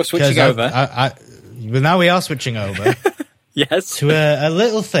 Because now we're switching over. Well, now we are switching over. Yes. To a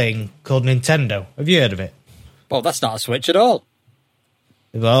little thing called Nintendo. Have you heard of it? Well, that's not a Switch at all.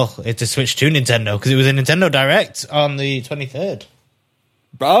 Well, it's a Switch to Nintendo because it was a Nintendo Direct on the 23rd.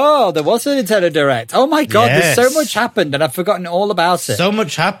 Oh, there was a Nintendo Direct. Oh my God, There's so much happened and I've forgotten all about it. So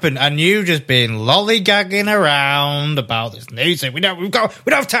much happened and you've just been lollygagging around about this news. We don't have time.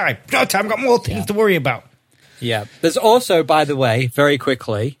 We don't have time. We've got more things to worry about. Yeah. There's also, by the way, very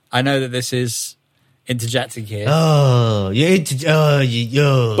quickly, I know that this is interjecting here. But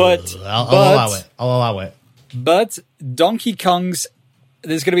I'll allow it. But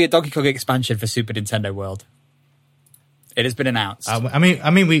there's going to be a Donkey Kong expansion for Super Nintendo World. It has been announced. I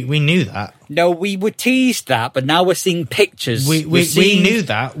mean, we knew that. No, we were teased that, but now we're seeing pictures. We knew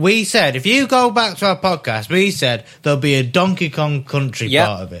that. We said, if you go back to our podcast, we said there'll be a Donkey Kong Country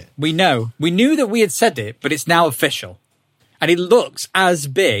part of it. We know. We knew that we had said it, but it's now official. And it looks as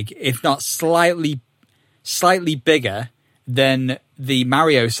big, if not slightly bigger than the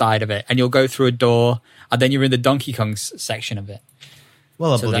Mario side of it. And you'll go through a door, and then you're in the Donkey Kong section of it.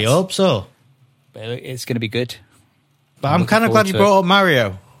 Well, I bloody hope so. But it's going to be good. But I'm kind of glad you brought up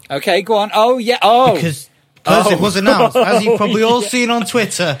Mario. Okay, go on. Oh, yeah. Oh. Because it was announced, as you've probably all seen on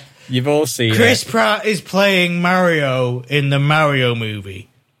Twitter. You've all seen Chris Pratt is playing Mario in the Mario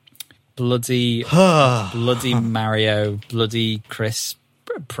movie. bloody Mario, bloody Chris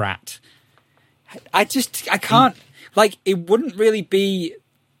Pratt. I can't, like, it wouldn't really be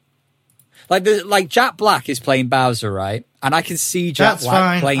like Jack Black is playing Bowser, right? And I can see Jack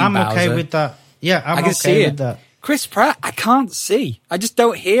Black playing Bowser. I'm okay with that. Yeah, I can see with that. Chris Pratt, I can't see. I just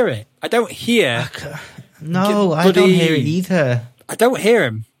don't hear it. I don't hear. No, I don't hear it either. I don't hear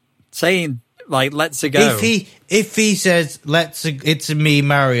him saying, like, let's go. If he says, it's me,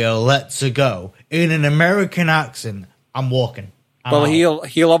 Mario, let's go, in an American accent, I'm walking. Well,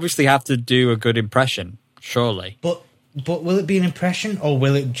 he'll obviously have to do a good impression, surely. But will it be an impression, or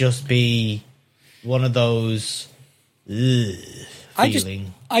will it just be one of those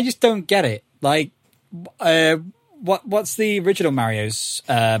feeling? I just don't get it. Like, what's the original Mario's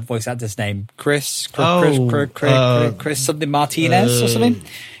voice actor's name? Chris something Martinez or something?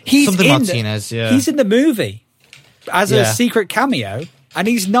 Martinez, yeah. He's in the movie as a secret cameo, and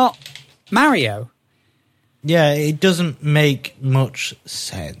he's not Mario. Yeah, it doesn't make much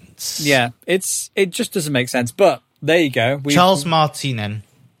sense. Yeah, it just doesn't make sense. But there you go. Charles Martinet.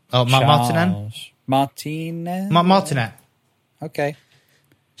 Oh, Martinet? Martinet. Okay.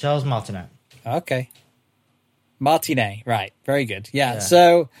 Charles Martinet. Okay. Martinet, right. Very good. Yeah.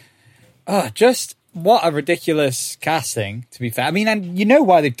 So, just what a ridiculous casting, to be fair. I mean, and you know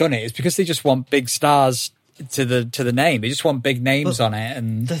why they've done it. It's because they just want big stars to the name. They just want big names on it.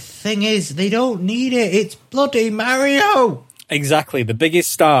 And the thing is, they don't need it. It's bloody Mario. Exactly. The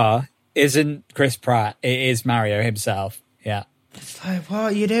biggest star isn't Chris Pratt. It is Mario himself. Yeah. It's like, what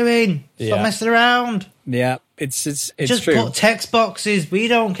are you doing? Stop messing around. Yeah. It's just true. put text boxes. We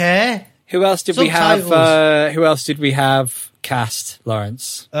don't care. Who else did we have? Who else did we have cast,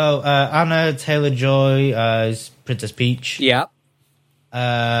 Lawrence? Oh, Anna Taylor-Joy as Princess Peach. Yeah.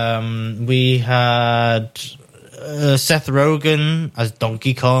 We had Seth Rogen as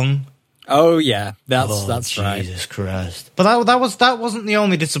Donkey Kong. Oh yeah, that's right. Jesus Christ! But that wasn't the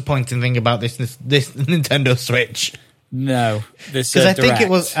only disappointing thing about this Nintendo Switch. No, because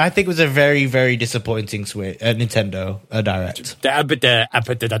I think it was a very, very disappointing Nintendo Direct.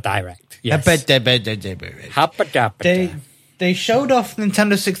 Direct. Yes. They showed off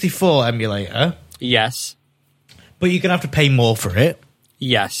Nintendo 64 emulator. Yes. But you're gonna have to pay more for it.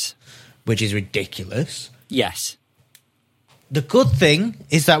 Yes. Which is ridiculous. Yes. The good thing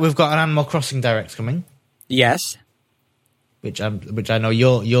is that we've got an Animal Crossing Direct coming. Yes. Which I know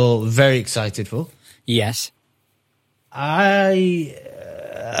you're very excited for. Yes. Honestly,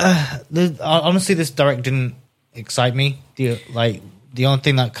 this Direct didn't excite me. The only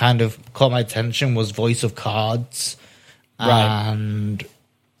thing that kind of caught my attention was voice of cards and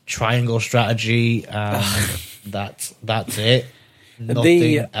triangle strategy, and that's it.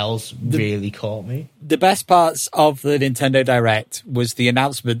 Nothing else really caught me. The best parts of the Nintendo Direct was the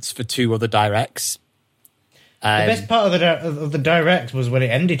announcements for 2 other Directs. The best part of the Direct was when it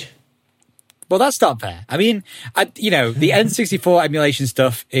ended. Well, that's not fair. I mean, the N64 emulation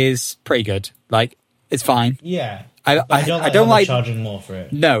stuff is pretty good. Like, it's fine. Yeah. I don't like charging more for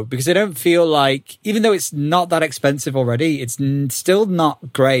it. No, because I don't feel like, even though it's not that expensive already, it's still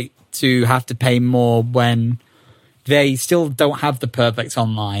not great to have to pay more when they still don't have the perfect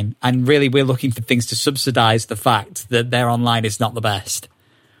online. And really, we're looking for things to subsidize the fact that their online is not the best.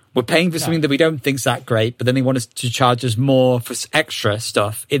 We're paying for something that we don't think's that great, but then they want us to charge us more for extra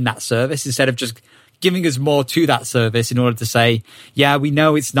stuff in that service instead of just giving us more to that service in order to say, yeah, we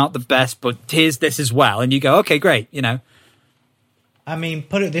know it's not the best, but here's this as well. And you go, okay, great, I mean,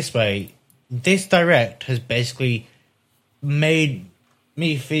 put it this way. This Direct has basically made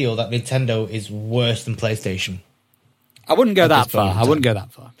me feel that Nintendo is worse than PlayStation. I wouldn't go that far.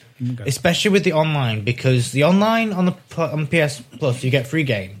 Especially with the online, because the online on PS Plus, you get free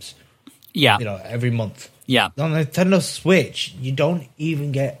games. Yeah. Every month. Yeah. On the Nintendo Switch, you don't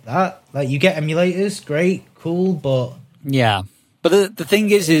even get that. Like, you get emulators, great, cool, but... Yeah. But the thing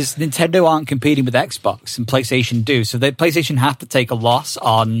is Nintendo aren't competing with Xbox, and PlayStation do. So PlayStation have to take a loss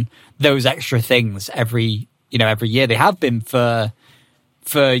on those extra things every year. They have been for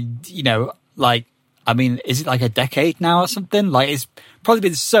I mean, is it like a decade now or something? Like, it's probably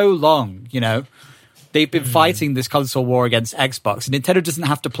been so long, They've been fighting this console war against Xbox, and Nintendo doesn't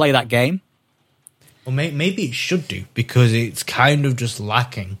have to play that game. Well, maybe it should do, because it's kind of just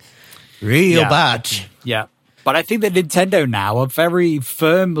lacking real bad. Yeah. But I think that Nintendo now are very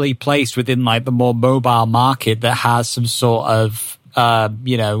firmly placed within, like, the more mobile market that has some sort of,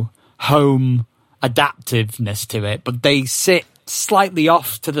 home adaptiveness to it. But they sit slightly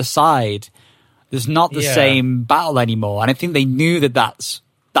off to the side. There's not the same battle anymore. And I think they knew that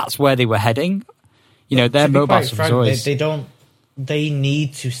that's where they were heading. Their mobile stuff is always... they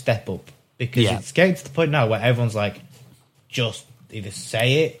need to step up because it's getting to the point now where everyone's like, just either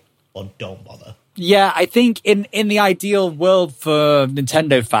say it or don't bother. Yeah, I think in the ideal world for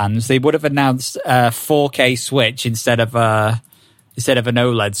Nintendo fans, they would have announced a 4K Switch instead of an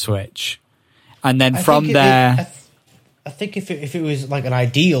OLED Switch, and then I think if it was like an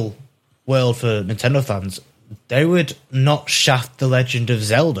ideal world for Nintendo fans, they would not shaft The Legend of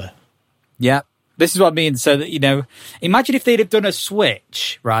Zelda. Yeah, this is what I mean. So that imagine if they'd have done a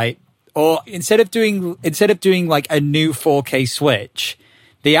Switch, right? Or instead of doing like a new 4K Switch,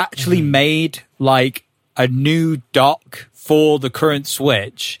 they actually made like a new dock for the current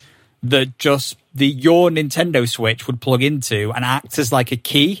Switch that just your Nintendo Switch would plug into and act as like a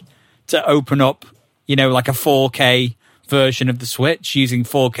key to open up, like a 4K version of the Switch using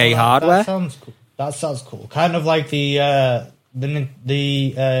 4K hardware. That sounds cool. That sounds cool. Kind of like the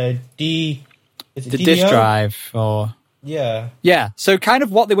disk drive or. Yeah. So kind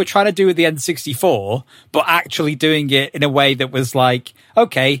of what they were trying to do with the N64, but actually doing it in a way that was like,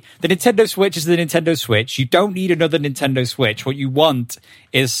 okay, the Nintendo Switch is the Nintendo Switch. You don't need another Nintendo Switch. What you want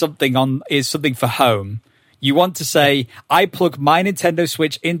is something for home. You want to say, I plug my Nintendo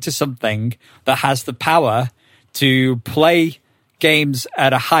Switch into something that has the power to play games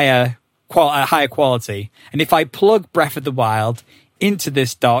at a higher quality. And if I plug Breath of the Wild into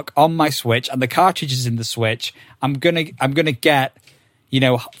this dock on my Switch and the cartridge is in the Switch, I'm gonna get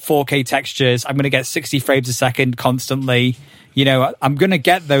 4K textures. I'm gonna get 60 frames a second constantly. I'm gonna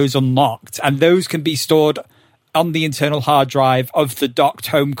get those unlocked, and those can be stored on the internal hard drive of the docked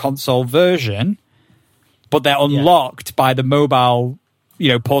home console version, but they're unlocked by the mobile,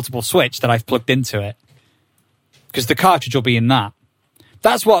 portable Switch that I've plugged into it, because the cartridge will be in that.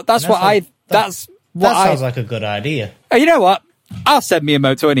 That sounds like a good idea. You know what? I'll send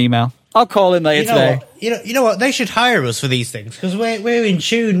Miyamoto an email. I'll call him later today. You know what? They should hire us for these things because we're in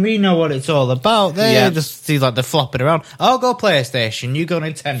tune. We know what it's all about. They just see like they're flopping around. I'll go PlayStation. You go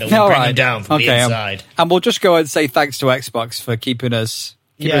Nintendo. We'll bring them down from the inside. And we'll just go and say thanks to Xbox for keeping us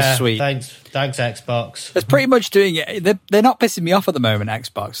sweet. Thanks Xbox. They're pretty much doing it. They're not pissing me off at the moment.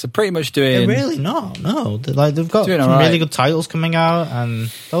 Xbox. They're pretty much doing. They're really not. No, they've got some really good titles coming out, and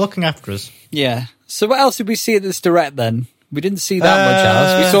they're looking after us. Yeah. So what else did we see at this Direct then? We didn't see that much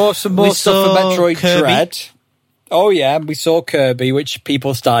else. We saw some more stuff for Metroid Dread. Oh, yeah. We saw Kirby, which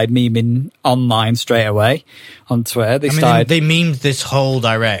people started memeing online straight away on Twitter. They memed this whole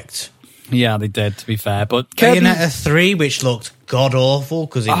Direct. Yeah, they did, to be fair. But Kirby... Bayonetta 3, which looked god-awful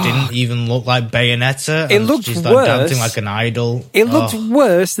because it didn't even look like Bayonetta. It looked worse. Dancing like an idol. It looked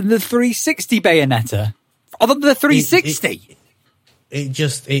worse than the 360 Bayonetta. Other than the 360.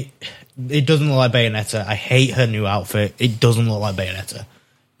 It doesn't look like Bayonetta. I hate her new outfit. It doesn't look like Bayonetta.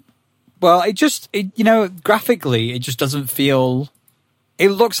 Well, graphically, it just doesn't feel... It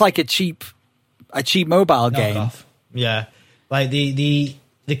looks like a cheap mobile game. Yeah. Like, the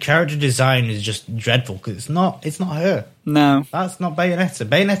character design is just dreadful, because it's not her. No. That's not Bayonetta.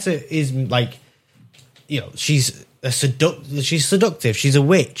 Bayonetta is, like, she's seductive. She's a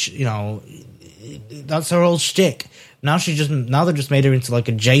witch, That's her old shtick. Now they just made her into like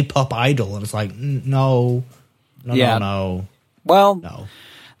a J-pop idol, and it's like no. Well, no.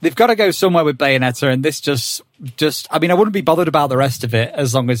 They've got to go somewhere with Bayonetta, and this just I wouldn't be bothered about the rest of it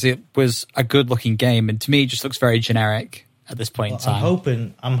as long as it was a good-looking game. And to me, it just looks very generic at this point in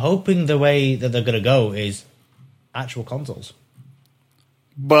time. I'm hoping the way that they're going to go is actual consoles.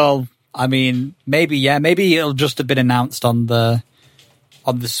 Well, maybe it'll just have been announced on the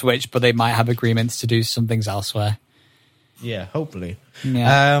Switch, but they might have agreements to do some things elsewhere. Yeah, hopefully.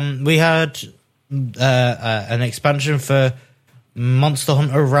 Yeah. We had an expansion for Monster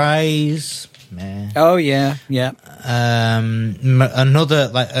Hunter Rise. Meh. Oh yeah. Another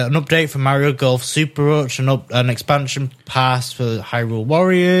an update for Mario Golf Super Rush, an expansion pass for Hyrule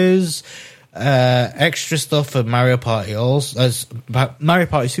Warriors. Extra stuff for Mario Party Mario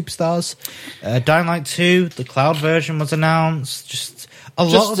Party Superstars. Dying Light 2, the cloud version was announced. Just a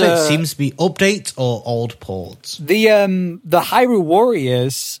lot of it seems to be updates or old ports. The Hyrule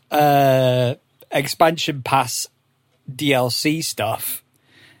Warriors expansion pass DLC stuff.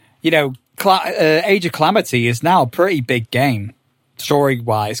 Age of Calamity is now a pretty big game,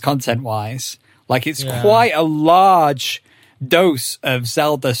 story-wise, content-wise. Like, it's quite a large dose of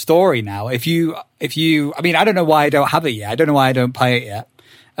Zelda story now. If you, I don't know why I don't have it yet. I don't know why I don't play it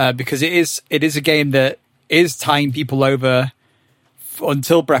yet. Because it is a game that is tying people over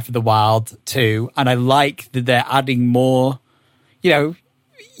until Breath of the Wild 2, and I like that they're adding more. You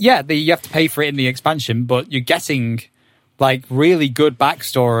have to pay for it in the expansion, but you're getting like really good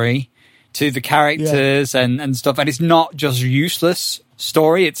backstory to the characters and stuff. And it's not just useless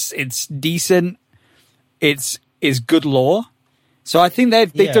story. It's decent. It's good lore. So I think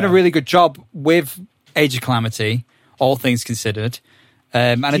they've done a really good job with Age of Calamity, all things considered.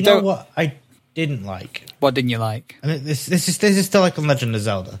 And I don't know what I didn't like. What didn't you like? And this is still like on Legend of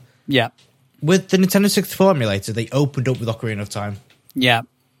Zelda. Yeah. With the Nintendo 64 emulator, they opened up with Ocarina of Time. Yeah.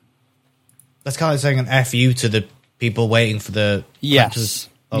 That's kind of like saying an FU to the people waiting for the... Yes.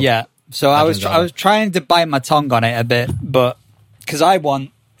 Yeah. So I was trying to bite my tongue on it a bit, but because I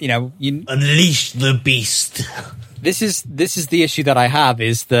want, unleash the beast. This is the issue that I have,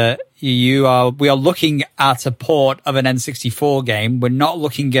 is that we are looking at a port of an N64 game. We're not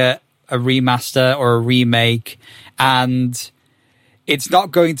looking at a remaster or a remake, and it's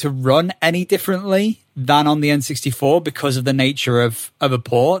not going to run any differently than on the N64 because of the nature of a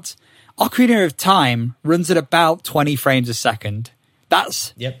port. Ocarina of Time runs at about 20 frames a second.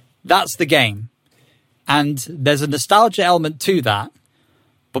 That's the game. And there's a nostalgia element to that,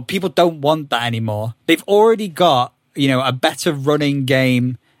 but people don't want that anymore. They've already got, a better running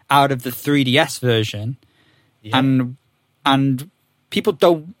game out of the 3DS version, and people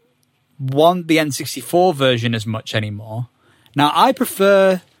don't want the N64 version as much anymore. Now, I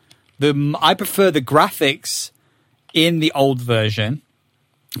prefer the graphics in the old version,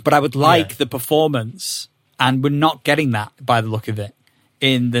 but I would like the performance, and we're not getting that by the look of it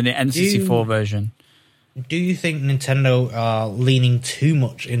in the N64 version. Do you think Nintendo are leaning too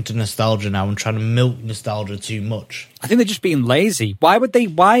much into nostalgia now and trying to milk nostalgia too much? I think they're just being lazy. Why have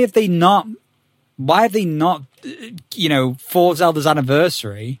they not, for Zelda's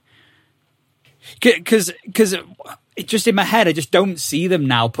anniversary? Because it just in my head, I just don't see them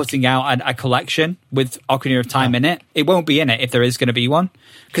now putting out a collection with Ocarina of Time in it. It won't be in it if there is going to be one,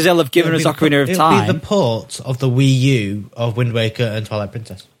 because they'll have given us Ocarina of Time. It'll be the port of the Wii U of Wind Waker and Twilight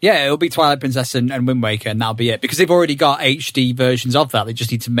Princess. Yeah, it'll be Twilight Princess and Wind Waker, and that'll be it, because they've already got HD versions of that. They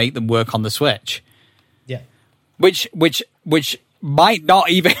just need to make them work on the Switch. Yeah, which might not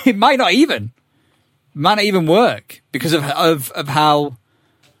even work because of how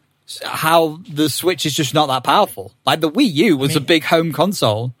the Switch is just not that powerful. Like the Wii U was a big home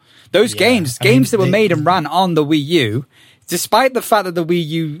console. Those games that were made and ran on the Wii U, despite the fact that the Wii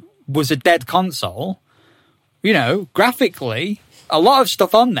U was a dead console, graphically, a lot of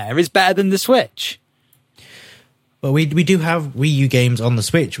stuff on there is better than the Switch. Well, we do have Wii U games on the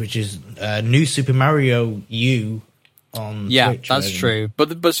Switch, which is New Super Mario U on Switch. Yeah, that's true.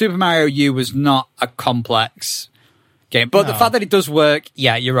 But Super Mario U was not a complex game. But the fact that it does work,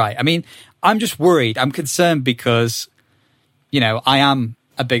 yeah, you're right. I mean, I'm just worried. I'm concerned because, I am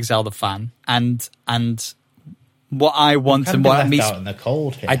a big Zelda fan, and what I want and what I mean, out in the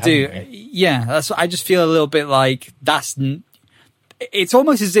cold here, I do. Yeah, that's what I just feel a little bit like. It's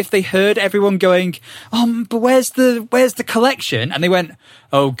almost as if they heard everyone going, but where's the collection? And they went,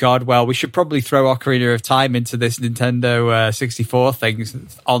 oh God, well, we should probably throw Ocarina of Time into this Nintendo 64 thing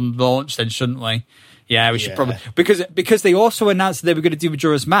on launch then, shouldn't we? Yeah, we should probably, because they also announced that they were going to do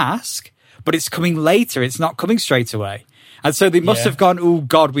Majora's Mask, but it's coming later. It's not coming straight away. And so they must have gone, oh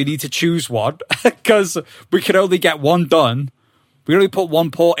God, we need to choose one because we can only get one done. We only put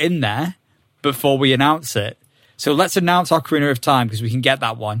one port in there before we announce it. So let's announce Ocarina of Time because we can get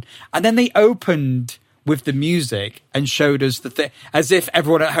that one. And then they opened with the music and showed us the thing, as if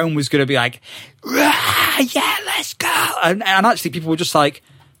everyone at home was going to be like, yeah, let's go. And actually people were just like,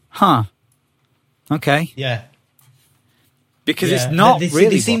 huh. Okay. Yeah. Because it's not really.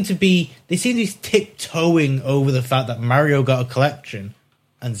 They seem to be tiptoeing over the fact that Mario got a collection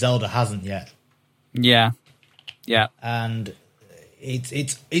and Zelda hasn't yet. Yeah. Yeah. And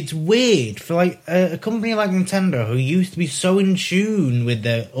it's weird for like a company like Nintendo, who used to be so in tune with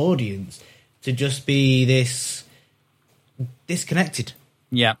their audience, to just be this disconnected.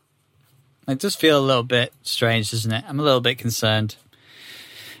 Yeah. It does feel a little bit strange, doesn't it? I'm a little bit concerned.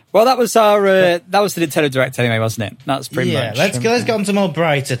 Well, that was the Nintendo Direct anyway, wasn't it? That's pretty much. Let's get on to more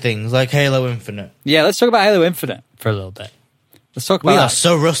brighter things like Halo Infinite. Yeah, let's talk about Halo Infinite for a little bit. Let's talk about. We are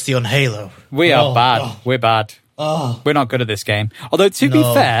so rusty on Halo. We are bad. Oh. We're bad. Oh. We're not good at this game. Although to be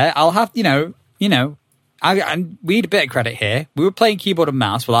fair, I'll have we need a bit of credit here. We were playing keyboard and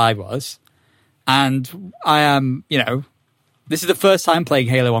mouse. Well, I was, and I am. This is the first time playing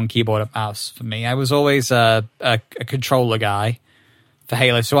Halo on keyboard and mouse for me. I was always a controller guy for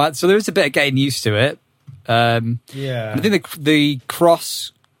Halo, so there was a bit of getting used to it. I think the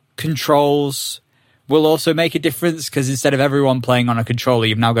cross controls will also make a difference, because instead of everyone playing on a controller,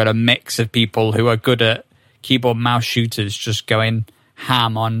 you've now got a mix of people who are good at keyboard and mouse shooters just going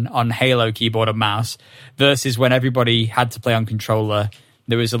ham on Halo keyboard and mouse, versus when everybody had to play on controller,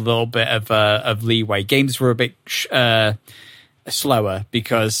 there was a little bit of leeway. Games were a bit slower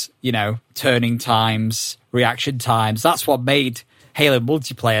because, turning times, reaction times, that's what made Halo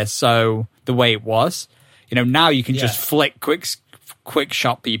multiplayer so the way it was. Now you can just flick quick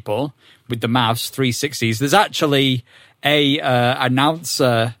shot people with the mouse 360s. There's actually a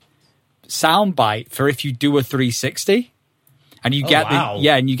announcer soundbite for if you do a 360 and you get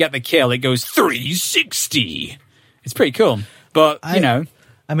and you get the kill, it goes 360. It's pretty cool. But I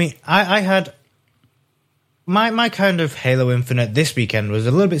mean, I had my kind of Halo Infinite this weekend was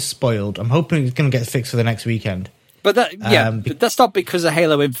a little bit spoiled. I'm hoping it's going to get fixed for the next weekend. But but that's not because of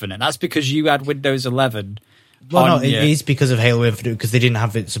Halo Infinite. That's because you had Windows 11. Well, no, it is because of Halo Infinite, because they didn't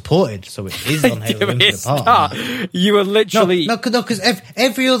have it supported, so it is on Halo Infinite. You were literally... No, because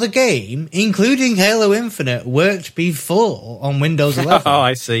every other game, including Infinite, worked before on Windows 11. Oh,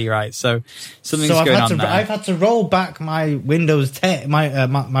 I see, right. So something's going on there. I've had to roll back my Windows 10,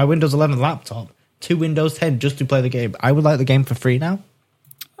 my Windows 11 laptop to Windows 10 just to play the game. I would like the game for free now.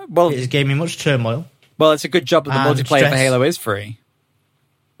 Well, it gave me much turmoil. Well, it's a good job that the multiplayer for Halo is free.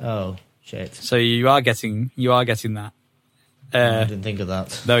 Oh, shit. So you are getting that. I didn't think of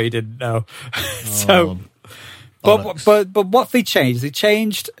that. No, you didn't. No. But what they changed? They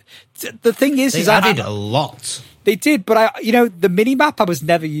changed. The thing is, they added a lot. They did, but the minimap, I was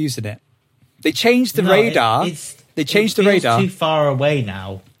never using it. They changed the radar. They changed the radar. Too far away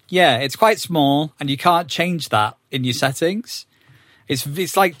now. Yeah, it's quite small, and you can't change that in your settings.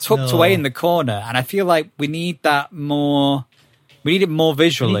 It's like tucked away in the corner, and I feel like we need that more. We need it more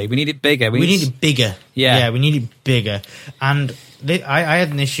visually. We need it bigger. We need it bigger. Yeah, we need it bigger. And I had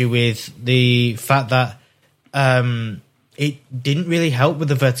an issue with the fact that it didn't really help with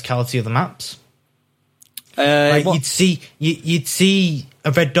the verticality of the maps. You'd see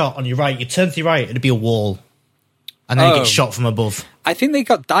a red dot on your right. You turn to your right, it'd be a wall, and then it gets shot from above. I think they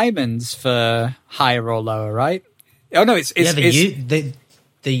got diamonds for higher or lower, right? Oh no,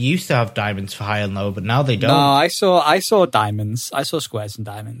 they used to have diamonds for higher and lower, but now they don't. No, I saw diamonds. I saw squares and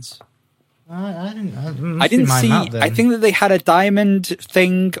diamonds. I didn't see. Map, I think that they had a diamond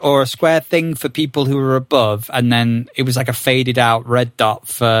thing or a square thing for people who were above, and then it was like a faded out red dot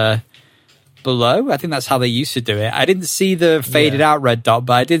for below. I think that's how they used to do it. I didn't see the faded out red dot,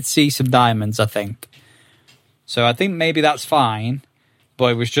 but I did see some diamonds, I think. So I think maybe that's fine.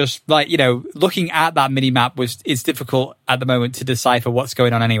 But it was just like, looking at that mini-map it's difficult at the moment to decipher what's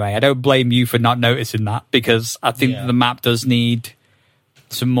going on anyway. I don't blame you for not noticing that, because I think the map does need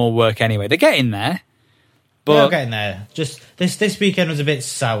some more work anyway. They're getting there. They're getting there. Just this weekend was a bit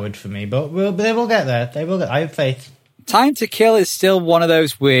soured for me, but they will get there. I have faith. Time to Kill is still one of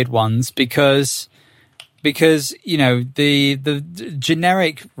those weird ones because the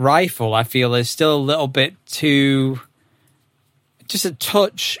generic rifle, I feel, is still a little bit too... just a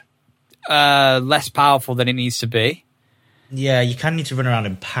touch less powerful than it needs to be. Yeah, you kind of need to run around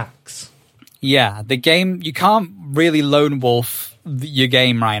in packs. Yeah, the game, you can't really lone wolf your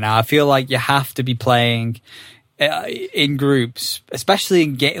game right now. I feel like you have to be playing in groups, especially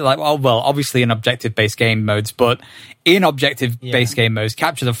in obviously in objective-based game modes, but in objective-based game modes,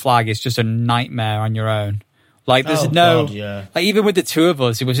 capture the flag is just a nightmare on your own. Like, there's like, even with the two of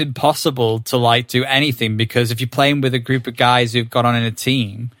us, it was impossible to do anything, because if you're playing with a group of guys who've got on in a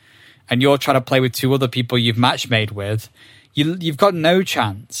team and you're trying to play with two other people you've match made with, you've got no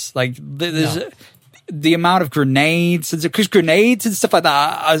chance. Like, there's the amount of grenades, because grenades and stuff like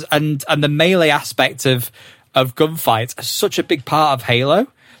that, and the melee aspect of gunfights are such a big part of Halo.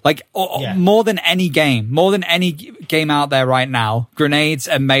 Like, more than any game out there right now, grenades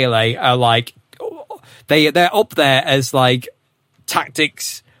and melee are like, they're up there as like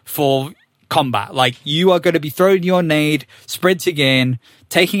tactics for combat. Like, you are going to be throwing your nade, sprinting in,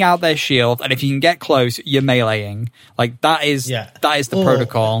 taking out their shield, and if you can get close, you're meleeing. Like, that is the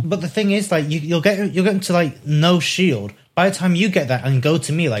protocol. But the thing is, like, you'll get into like no shield. By the time you get that and go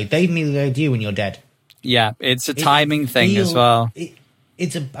to melee, they've meleeed you and you're dead. Yeah, it's a timing thing as well. I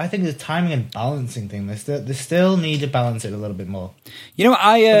think it's a timing and balancing thing. They still need to balance it a little bit more.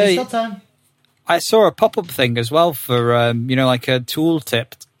 There's still time. I saw a pop-up thing as well for, like a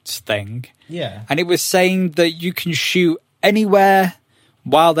tooltip thing. Yeah. And it was saying that you can shoot anywhere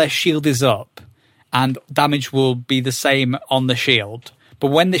while their shield is up, and damage will be the same on the shield.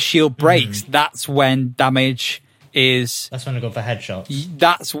 But when the shield breaks, that's when damage is... That's when I go for headshots.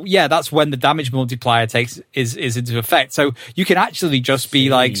 That's when the damage multiplier is into effect. So you can actually just be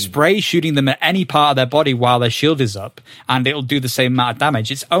like spray shooting them at any part of their body while their shield is up, and it'll do the same amount of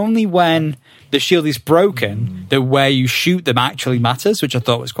damage. It's only when the shield is broken that where you shoot them actually matters, which I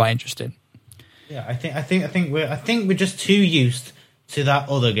thought was quite interesting. Yeah, I think we're just too used to that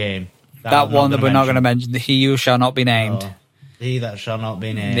other game. That one that we're not going to mention. The He Who Shall Not Be Named. Oh, he that shall not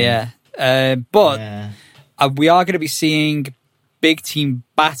be named. Yeah. But we are going to be seeing Big Team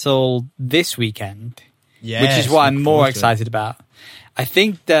Battle this weekend, which is what I'm more excited about. I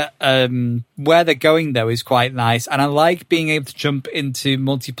think that where they're going, though, is quite nice. And I like being able to jump into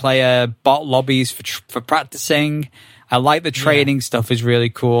multiplayer bot lobbies for practicing. I like the training stuff is really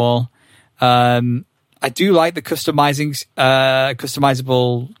cool. I do like the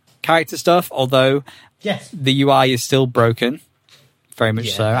customizable character stuff, although the UI is still broken. Very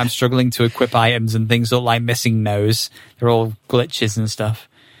much so. I'm struggling to equip items and things look like missing nose. They're all glitches and stuff.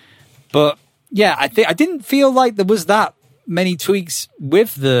 But yeah, I didn't feel like there was that many tweaks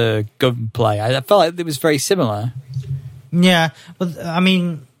with the gunplay. I felt like it was very similar. Yeah, but I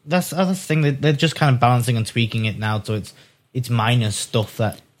mean, that's the other thing. That they're just kind of balancing and tweaking it now, so it's minor stuff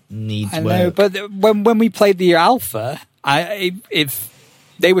that needs work. I know, but when we played the alpha, if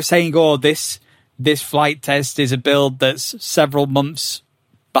they were saying, "Oh, this flight test is a build that's several months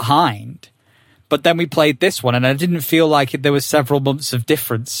behind," but then we played this one, and I didn't feel like there was several months of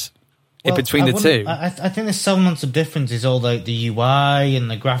difference in between the two. I think there's 7 months of difference is all the UI and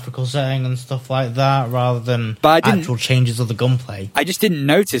the graphical setting and stuff like that, rather than actual changes of the gunplay. I just didn't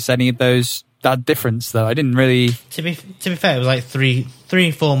notice any of that difference, though. I didn't really. To be fair, it was like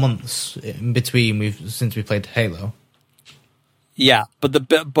 3-4 months in between since we played Halo. Yeah, but the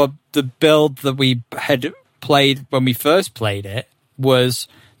build that we had played when we first played it was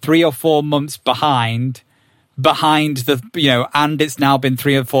 3 or 4 months behind the, and it's now been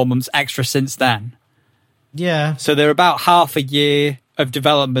 3 or 4 months extra since then. Yeah. So they're about half a year of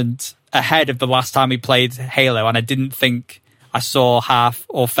development ahead of the last time we played Halo, and I didn't think I saw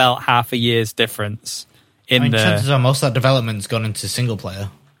felt half a year's difference chances are most of that development's gone into single player.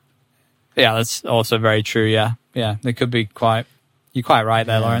 Yeah, that's also very true, yeah. Yeah, they could be you're quite right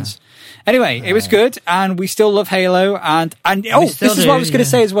there, Lawrence. Anyway, it was good, and we still love Halo, and this is what I was going to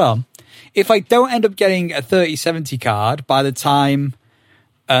say as well. If I don't end up getting a 3070 card by the time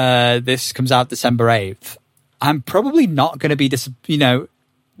this comes out December 8th, I'm probably not going to be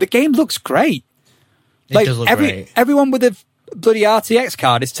the game looks great. It does look great. Everyone with a bloody RTX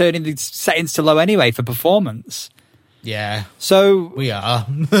card is turning the settings to low anyway for performance. Yeah. So we are.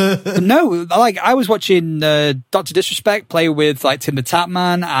 No, like I was watching Dr. Disrespect play with like Tim the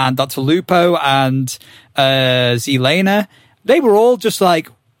Tapman and Dr. Lupo and Zelena. They were all just like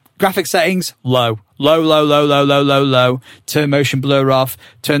graphic settings low. Turn motion blur off.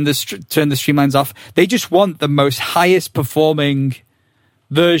 Turn the streamlines off. They just want the most highest performing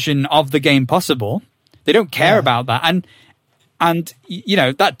version of the game possible. They don't care about that, and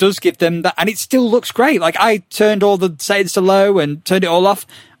that does give them that, and it still looks great. Like I turned all the settings to low and turned it all off,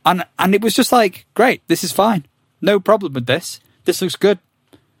 and it was just like, great, this is fine, no problem with this. This looks good.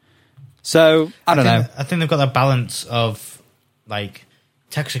 So I don't know. I think they've got that balance of like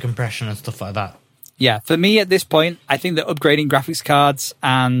texture compression and stuff like that. Yeah, for me at this point, I think that upgrading graphics cards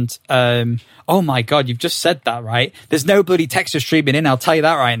and oh my god, you've just said that, right? There's no bloody texture streaming in. I'll tell you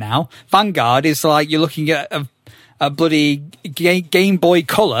that right now. Vanguard is like you're looking at a bloody Game Boy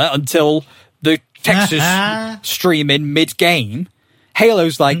Color until the textures stream in mid-game.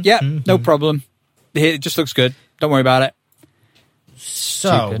 Halo's like, no problem. It just looks good. Don't worry about it.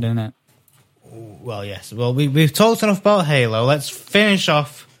 Stupid, isn't it? Well, yes. Well, we've talked enough about Halo. Let's finish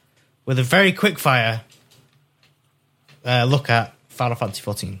off with a very quick fire look at Final Fantasy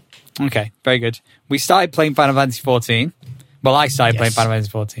XIV. Okay, very good. We started playing Final Fantasy XIV. Well, I started playing Final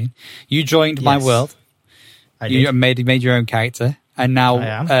Fantasy XIV. You joined my world. You made your own character, and now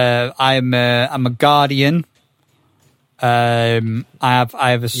I'm a guardian. I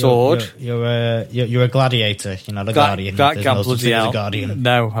have a sword. You're a gladiator. You're not a guardian. There's no such thing as a guardian.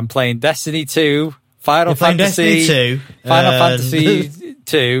 No, I'm playing Destiny 2, Final Fantasy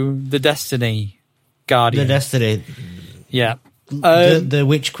 2, the Destiny Guardian. The Destiny. Yeah. The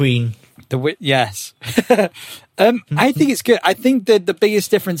Witch Queen. Yes. I think it's good. I think that the biggest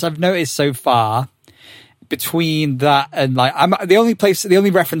difference I've noticed so far between that and like the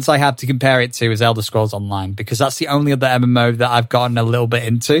only reference I have to compare it to is Elder Scrolls Online, because that's the only other MMO that I've gotten a little bit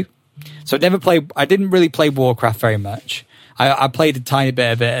into. So I didn't really play Warcraft very much. I played a tiny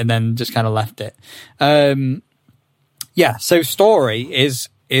bit of it and then just kind of left it. So story is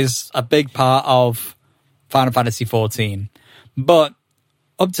a big part of Final Fantasy XIV. But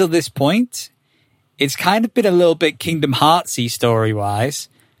up till this point, it's kind of been a little bit Kingdom Heartsy story-wise.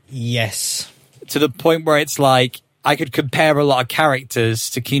 Yes. To the point where it's like, I could compare a lot of characters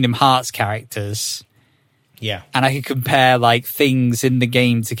to Kingdom Hearts characters. Yeah. And I could compare like things in the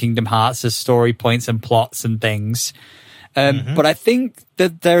game to Kingdom Hearts as story points and plots and things. But I think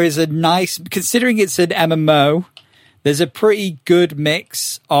that there is a nice, considering it's an MMO, there's a pretty good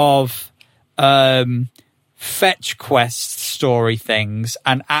mix of fetch quest story things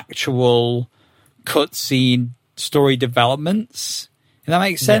and actual cutscene story developments. If that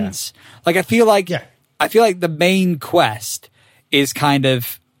makes sense. Like I feel like the main quest is kind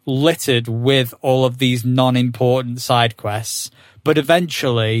of littered with all of these non-important side quests, but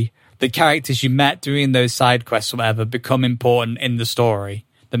eventually the characters you met doing those side quests or whatever become important in the story,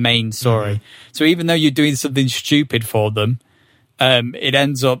 the main story. So even though you're doing something stupid for them, it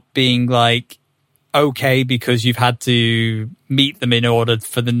ends up being like okay because you've had to meet them in order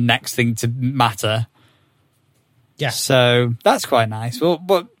for the next thing to matter. Yeah. So that's quite nice. Well,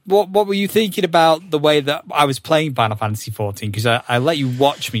 what were you thinking about the way that I was playing Final Fantasy XIV? Because I let you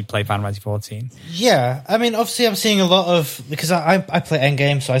watch me play Final Fantasy XIV. Yeah, I mean, obviously I'm seeing a lot of... Because I play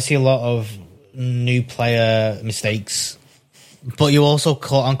endgame, so I see a lot of new player mistakes. But you also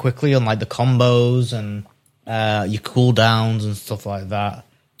caught on quickly on like the combos and your cooldowns and stuff like that.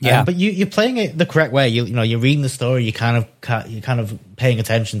 Yeah, but you're playing it the correct way. You know, you're reading the story. You're kind of paying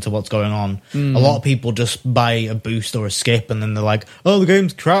attention to what's going on. A lot of people just buy a boost or a skip, and then they're like, "Oh, the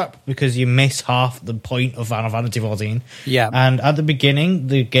game's crap," because you miss half the point of Final Fantasy XIV. Yeah, and at the beginning,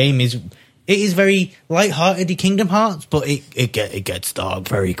 the game is very light-hearted, Kingdom Hearts, but it gets dark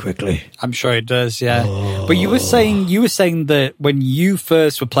very quickly. I'm sure it does. Yeah, but you were saying that when you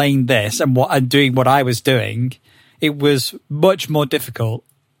first were playing this and doing what I was doing, it was much more difficult.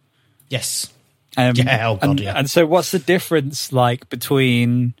 Yes. And so what's the difference like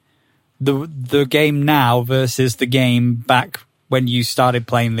between the game now versus the game back when you started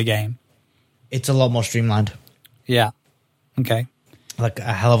playing the game? It's a lot more streamlined. Yeah. Okay. Like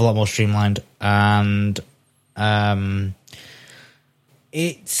a hell of a lot more streamlined. And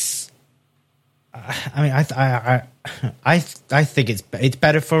it's... I mean, I think it's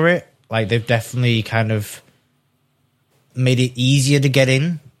better for it. Like, they've definitely kind of made it easier to get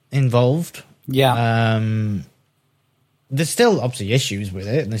involved. Yeah. There's still obviously issues with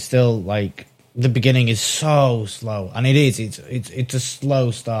it, and there's still like the beginning is so slow, and it's a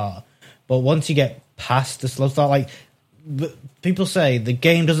slow start. But once you get past the slow start, like people say, the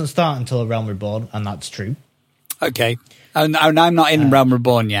game doesn't start until A Realm Reborn, and that's true. Okay, and I'm not in Realm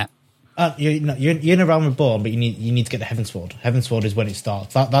Reborn yet. You're in A Realm Reborn, but you need to get the Heavensward. Heavensward is when it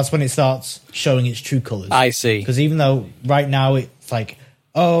starts. That's when it starts showing its true colours. I see. Because even though right now it's like,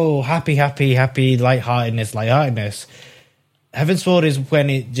 oh, happy, lightheartedness. Heavensward is when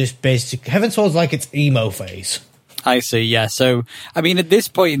it just basically... Heavensward's like its emo phase. I see, yeah. So, I mean, at this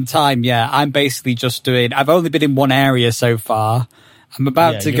point in time, yeah, I'm basically just doing... I've only been in one area so far. I'm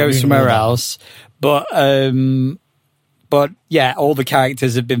about to go somewhere else. But yeah, all the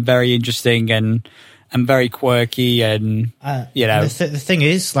characters have been very interesting and very quirky and, you know... The thing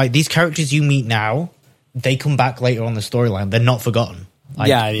is, like, these characters you meet now, they come back later on the storyline. They're not forgotten. Like,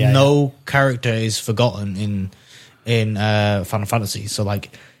 no character is forgotten in Final Fantasy. So like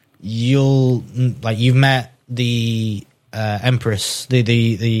you've met the Empress,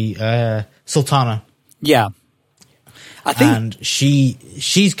 the Sultana. Yeah, I think, and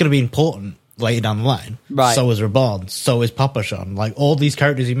she's going to be important later down the line. Right. So is Reborn. So is Papa Shan. Like all these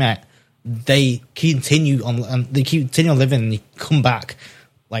characters you met, they continue on living. And you come back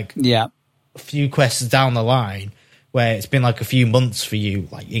like a few quests down the line, where it's been like a few months for you,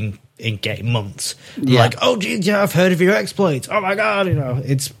 like in game months. Yeah. Like, oh, geez, yeah, I've heard of your exploits. Oh my god, you know,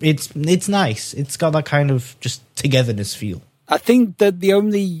 it's nice. It's got that kind of just togetherness feel. I think that the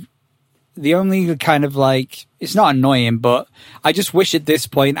only kind of like, it's not annoying, but I just wish at this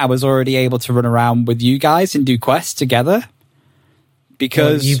point I was already able to run around with you guys and do quests together.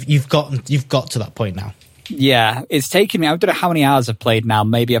 Because you've got to that point now. Yeah, it's taken me. I don't know how many hours I've played now.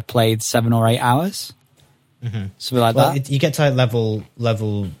 Maybe I've played 7 or 8 hours. Mm-hmm. Something like that. You get to level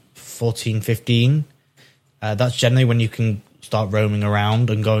 14, 15. That's generally when you can start roaming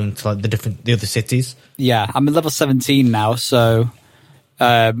around and going to like the other cities. Yeah, I'm at level 17 now, so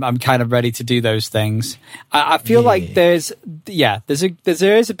I'm kind of ready to do those things. I feel like there is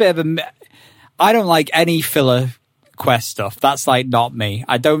a bit of a... I don't like any filler quest stuff. That's like not me.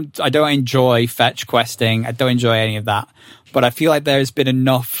 I don't enjoy fetch questing. I don't enjoy any of that. But I feel like there's been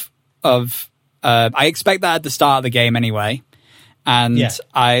enough of... I expect that at the start of the game anyway. And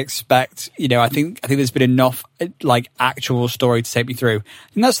I expect, I think there's been enough like actual story to take me through.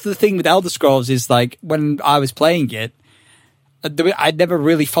 And that's the thing with Elder Scrolls is like when I was playing it, I never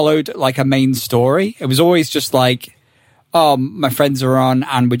really followed like a main story. It was always just like, oh, my friends are on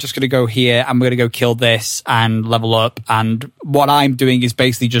and we're just going to go here and we're going to go kill this and level up. And what I'm doing is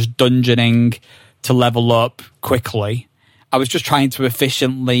basically just dungeoning to level up quickly. I was just trying to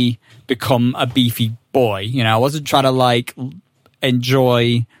efficiently become a beefy boy. You know, I wasn't trying to like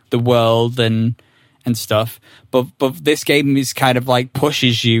enjoy the world and stuff. But this game is kind of like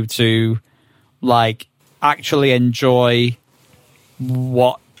pushes you to like actually enjoy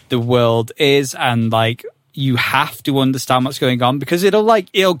what the world is, and like you have to understand what's going on, because it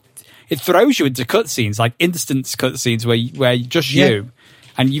throws you into cutscenes, like instant cutscenes where just you,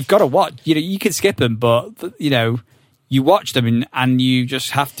 and you've got to watch. You know, you can skip them, but you know, you watch them and you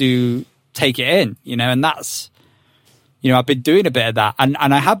just have to take it in. You know, and that's, you know, I've been doing a bit of that, and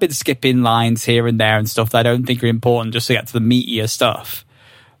I have been skipping lines here and there and stuff that I don't think are important, just to get to the meatier stuff.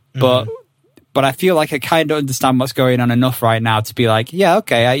 But I feel like I kind of understand what's going on enough right now to be like, yeah,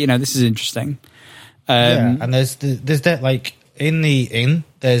 okay, you know, this is interesting. And there's that, like, in the inn,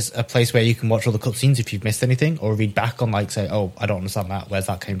 there's a place where you can watch all the cutscenes if you've missed anything, or read back on, like, say, oh, I don't understand that, where's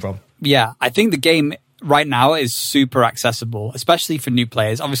that came from? Yeah, I think the game right now is super accessible, especially for new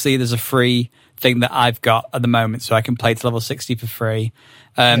players. Obviously, there's a free thing that I've got at the moment, so I can play to level 60 for free.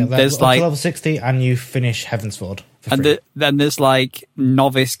 There's like level 60, and you finish Heavensward. And then there's like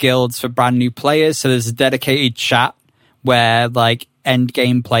novice guilds for brand new players. So there's a dedicated chat where like end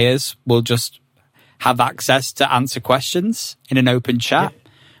game players will just have access to answer questions in an open chat,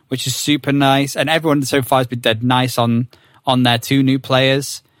 which is super nice. And everyone so far has been dead nice on their 2 new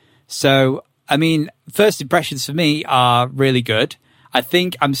players. So, I mean, first impressions for me are really good. I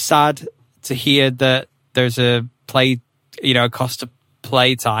think I'm sad to hear that there's a cost of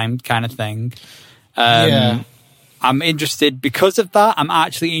play time kind of thing. I'm interested because of that. I'm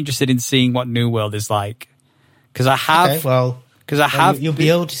actually interested in seeing what New World is like, because I have. You'll be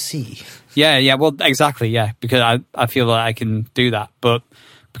able to see. Yeah. Well, exactly. Yeah, because I feel like I can do that, but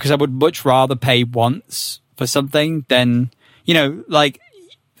because I would much rather pay once for something than, you know, like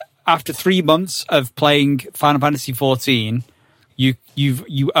after 3 months of playing Final Fantasy XIV,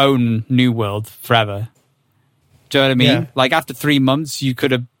 you own New World forever. Do you know what I mean? Yeah. Like after 3 months,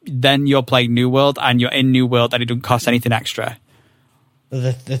 then you're playing New World and you're in New World and it doesn't cost anything extra.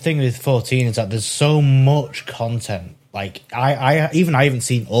 The thing with 14 is that there's so much content. Like I haven't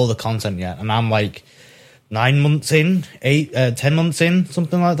seen all the content yet, and I'm like 9 months in, 10 months in,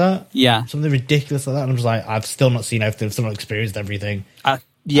 something like that. Yeah, something ridiculous like that. And I'm just like, I've still not seen everything. I've still not experienced everything. I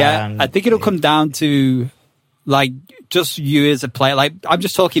think it'll come down to like just you as a player. Like I'm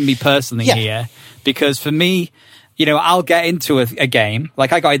just talking me personally here, because for me, you know, I'll get into a game.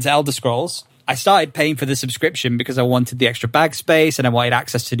 Like I got into Elder Scrolls. I started paying for the subscription because I wanted the extra bag space and I wanted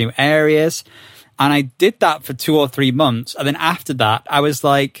access to new areas. And I did that for 2 or 3 months. And then after that, I was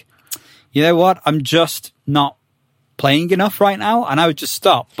like, you know what? I'm just not playing enough right now. And I would just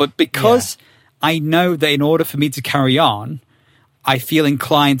stop. But because I know that in order for me to carry on, I feel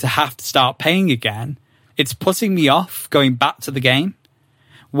inclined to have to start paying again. It's putting me off going back to the game.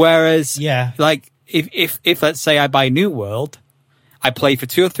 Whereas, like, if let's say I buy New World, I play for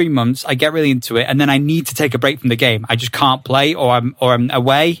 2 or 3 months, I get really into it, and then I need to take a break from the game. I just can't play, or I'm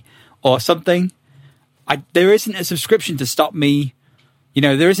away, or something. There isn't a subscription to stop me. You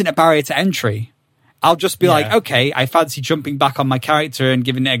know, there isn't a barrier to entry. I'll just be like, okay, I fancy jumping back on my character and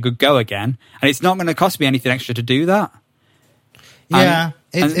giving it a good go again, and it's not going to cost me anything extra to do that. Yeah,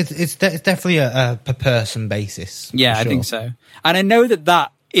 it's definitely a per person basis. Yeah, I think so. And I know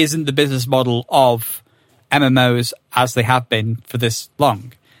that isn't the business model of MMOs as they have been for this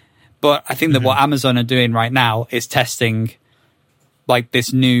long. But I think that what Amazon are doing right now is testing like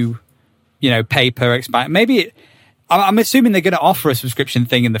this new, you know, pay per expand. Maybe I'm assuming they're going to offer a subscription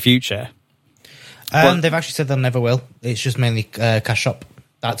thing in the future. They've actually said they never will. It's just mainly cash shop.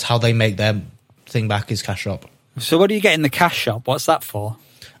 That's how they make their thing back, is cash shop. So what do you get in the cash shop? What's that for?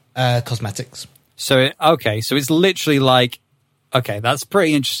 Cosmetics. So it's literally like, okay, that's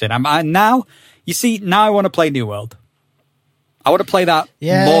pretty interesting. Now I want to play New World. I want to play that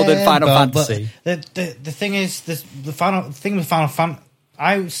more than Final Fantasy. But the thing is, the thing with Final Fantasy,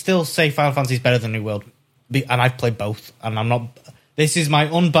 I still say Final Fantasy is better than New World, and I've played both, and I'm not. This is my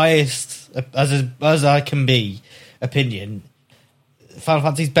unbiased, as I can be, opinion. Final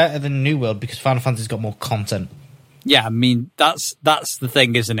Fantasy is better than New World because Final Fantasy's got more content. Yeah, I mean that's the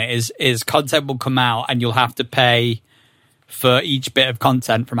thing, isn't it? Is content will come out and you'll have to pay for each bit of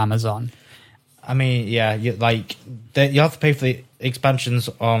content from Amazon. I mean, yeah, you have to pay for the expansions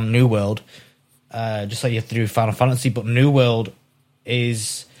on New World, just like you have to do Final Fantasy. But New World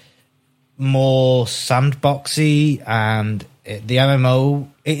is more sandboxy, and the MMO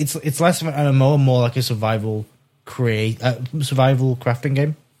it's less of an MMO and more like a survival crafting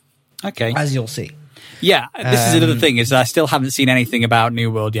game. Okay, as you'll see. Yeah, this is another thing, is I still haven't seen anything about New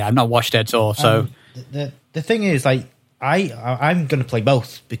World yet. I've not watched it at all. So the thing is, like, I'm going to play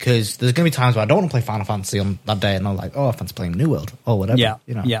both because there's going to be times where I don't want to play Final Fantasy on that day, and I'm like, I fancy playing New World or whatever. Yeah,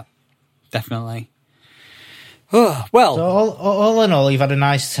 you know. Yeah, definitely. Oh, well, so all in all, you've had a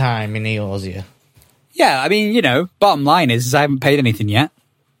nice time in Eorzea. Yeah, I mean, bottom line is I haven't paid anything yet,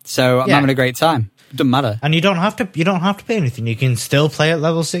 so I'm having a great time. It doesn't matter, and you don't have to pay anything. You can still play at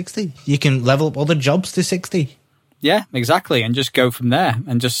level 60. You can level up all the jobs to 60. Yeah, exactly, and just go from there,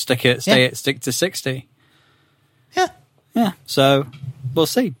 and just stick to 60. Yeah. So we'll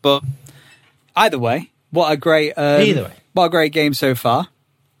see, but either way, what a great game so far,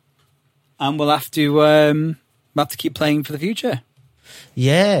 and we'll have to keep playing for the future.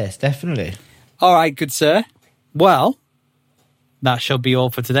 Yes, definitely. All right, good sir. Well, that shall be all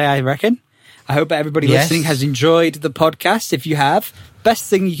for today, I reckon. I hope everybody listening has enjoyed the podcast. If you have, best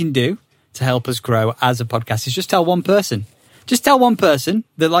thing you can do to help us grow as a podcast is just tell one person. Just tell one person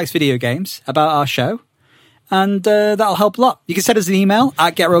that likes video games about our show, and that'll help a lot. You can send us an email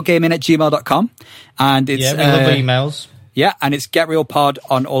at getrealgaming@gmail.com. And it's, we love emails. Yeah, and it's getrealpod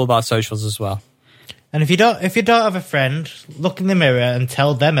on all of our socials as well. And if you don't have a friend, look in the mirror and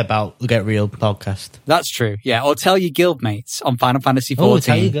tell them about the Get Real podcast. That's true, yeah. Or tell your guildmates on Final Fantasy XIV. Oh,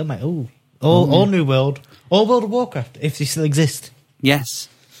 tell your guildmate. All New World. All World of Warcraft, if they still exist. Yes.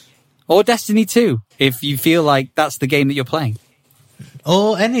 Or Destiny 2, if you feel like that's the game that you're playing.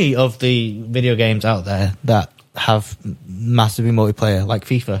 Or any of the video games out there that have massively multiplayer, like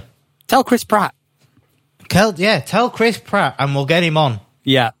FIFA. Tell Chris Pratt. Tell Chris Pratt and we'll get him on.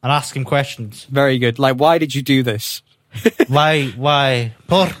 Yeah. And ask him questions. Very good. Like, why did you do this? Why?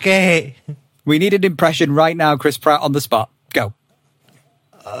 ¿Por qué? We need an impression right now, Chris Pratt, on the spot. Go.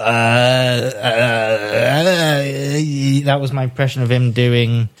 That was my impression of him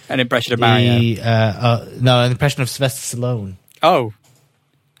doing... An impression of Mario. No, an impression of Sylvester Stallone. Oh.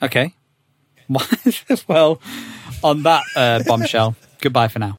 Okay. Well, on that bombshell, goodbye for now.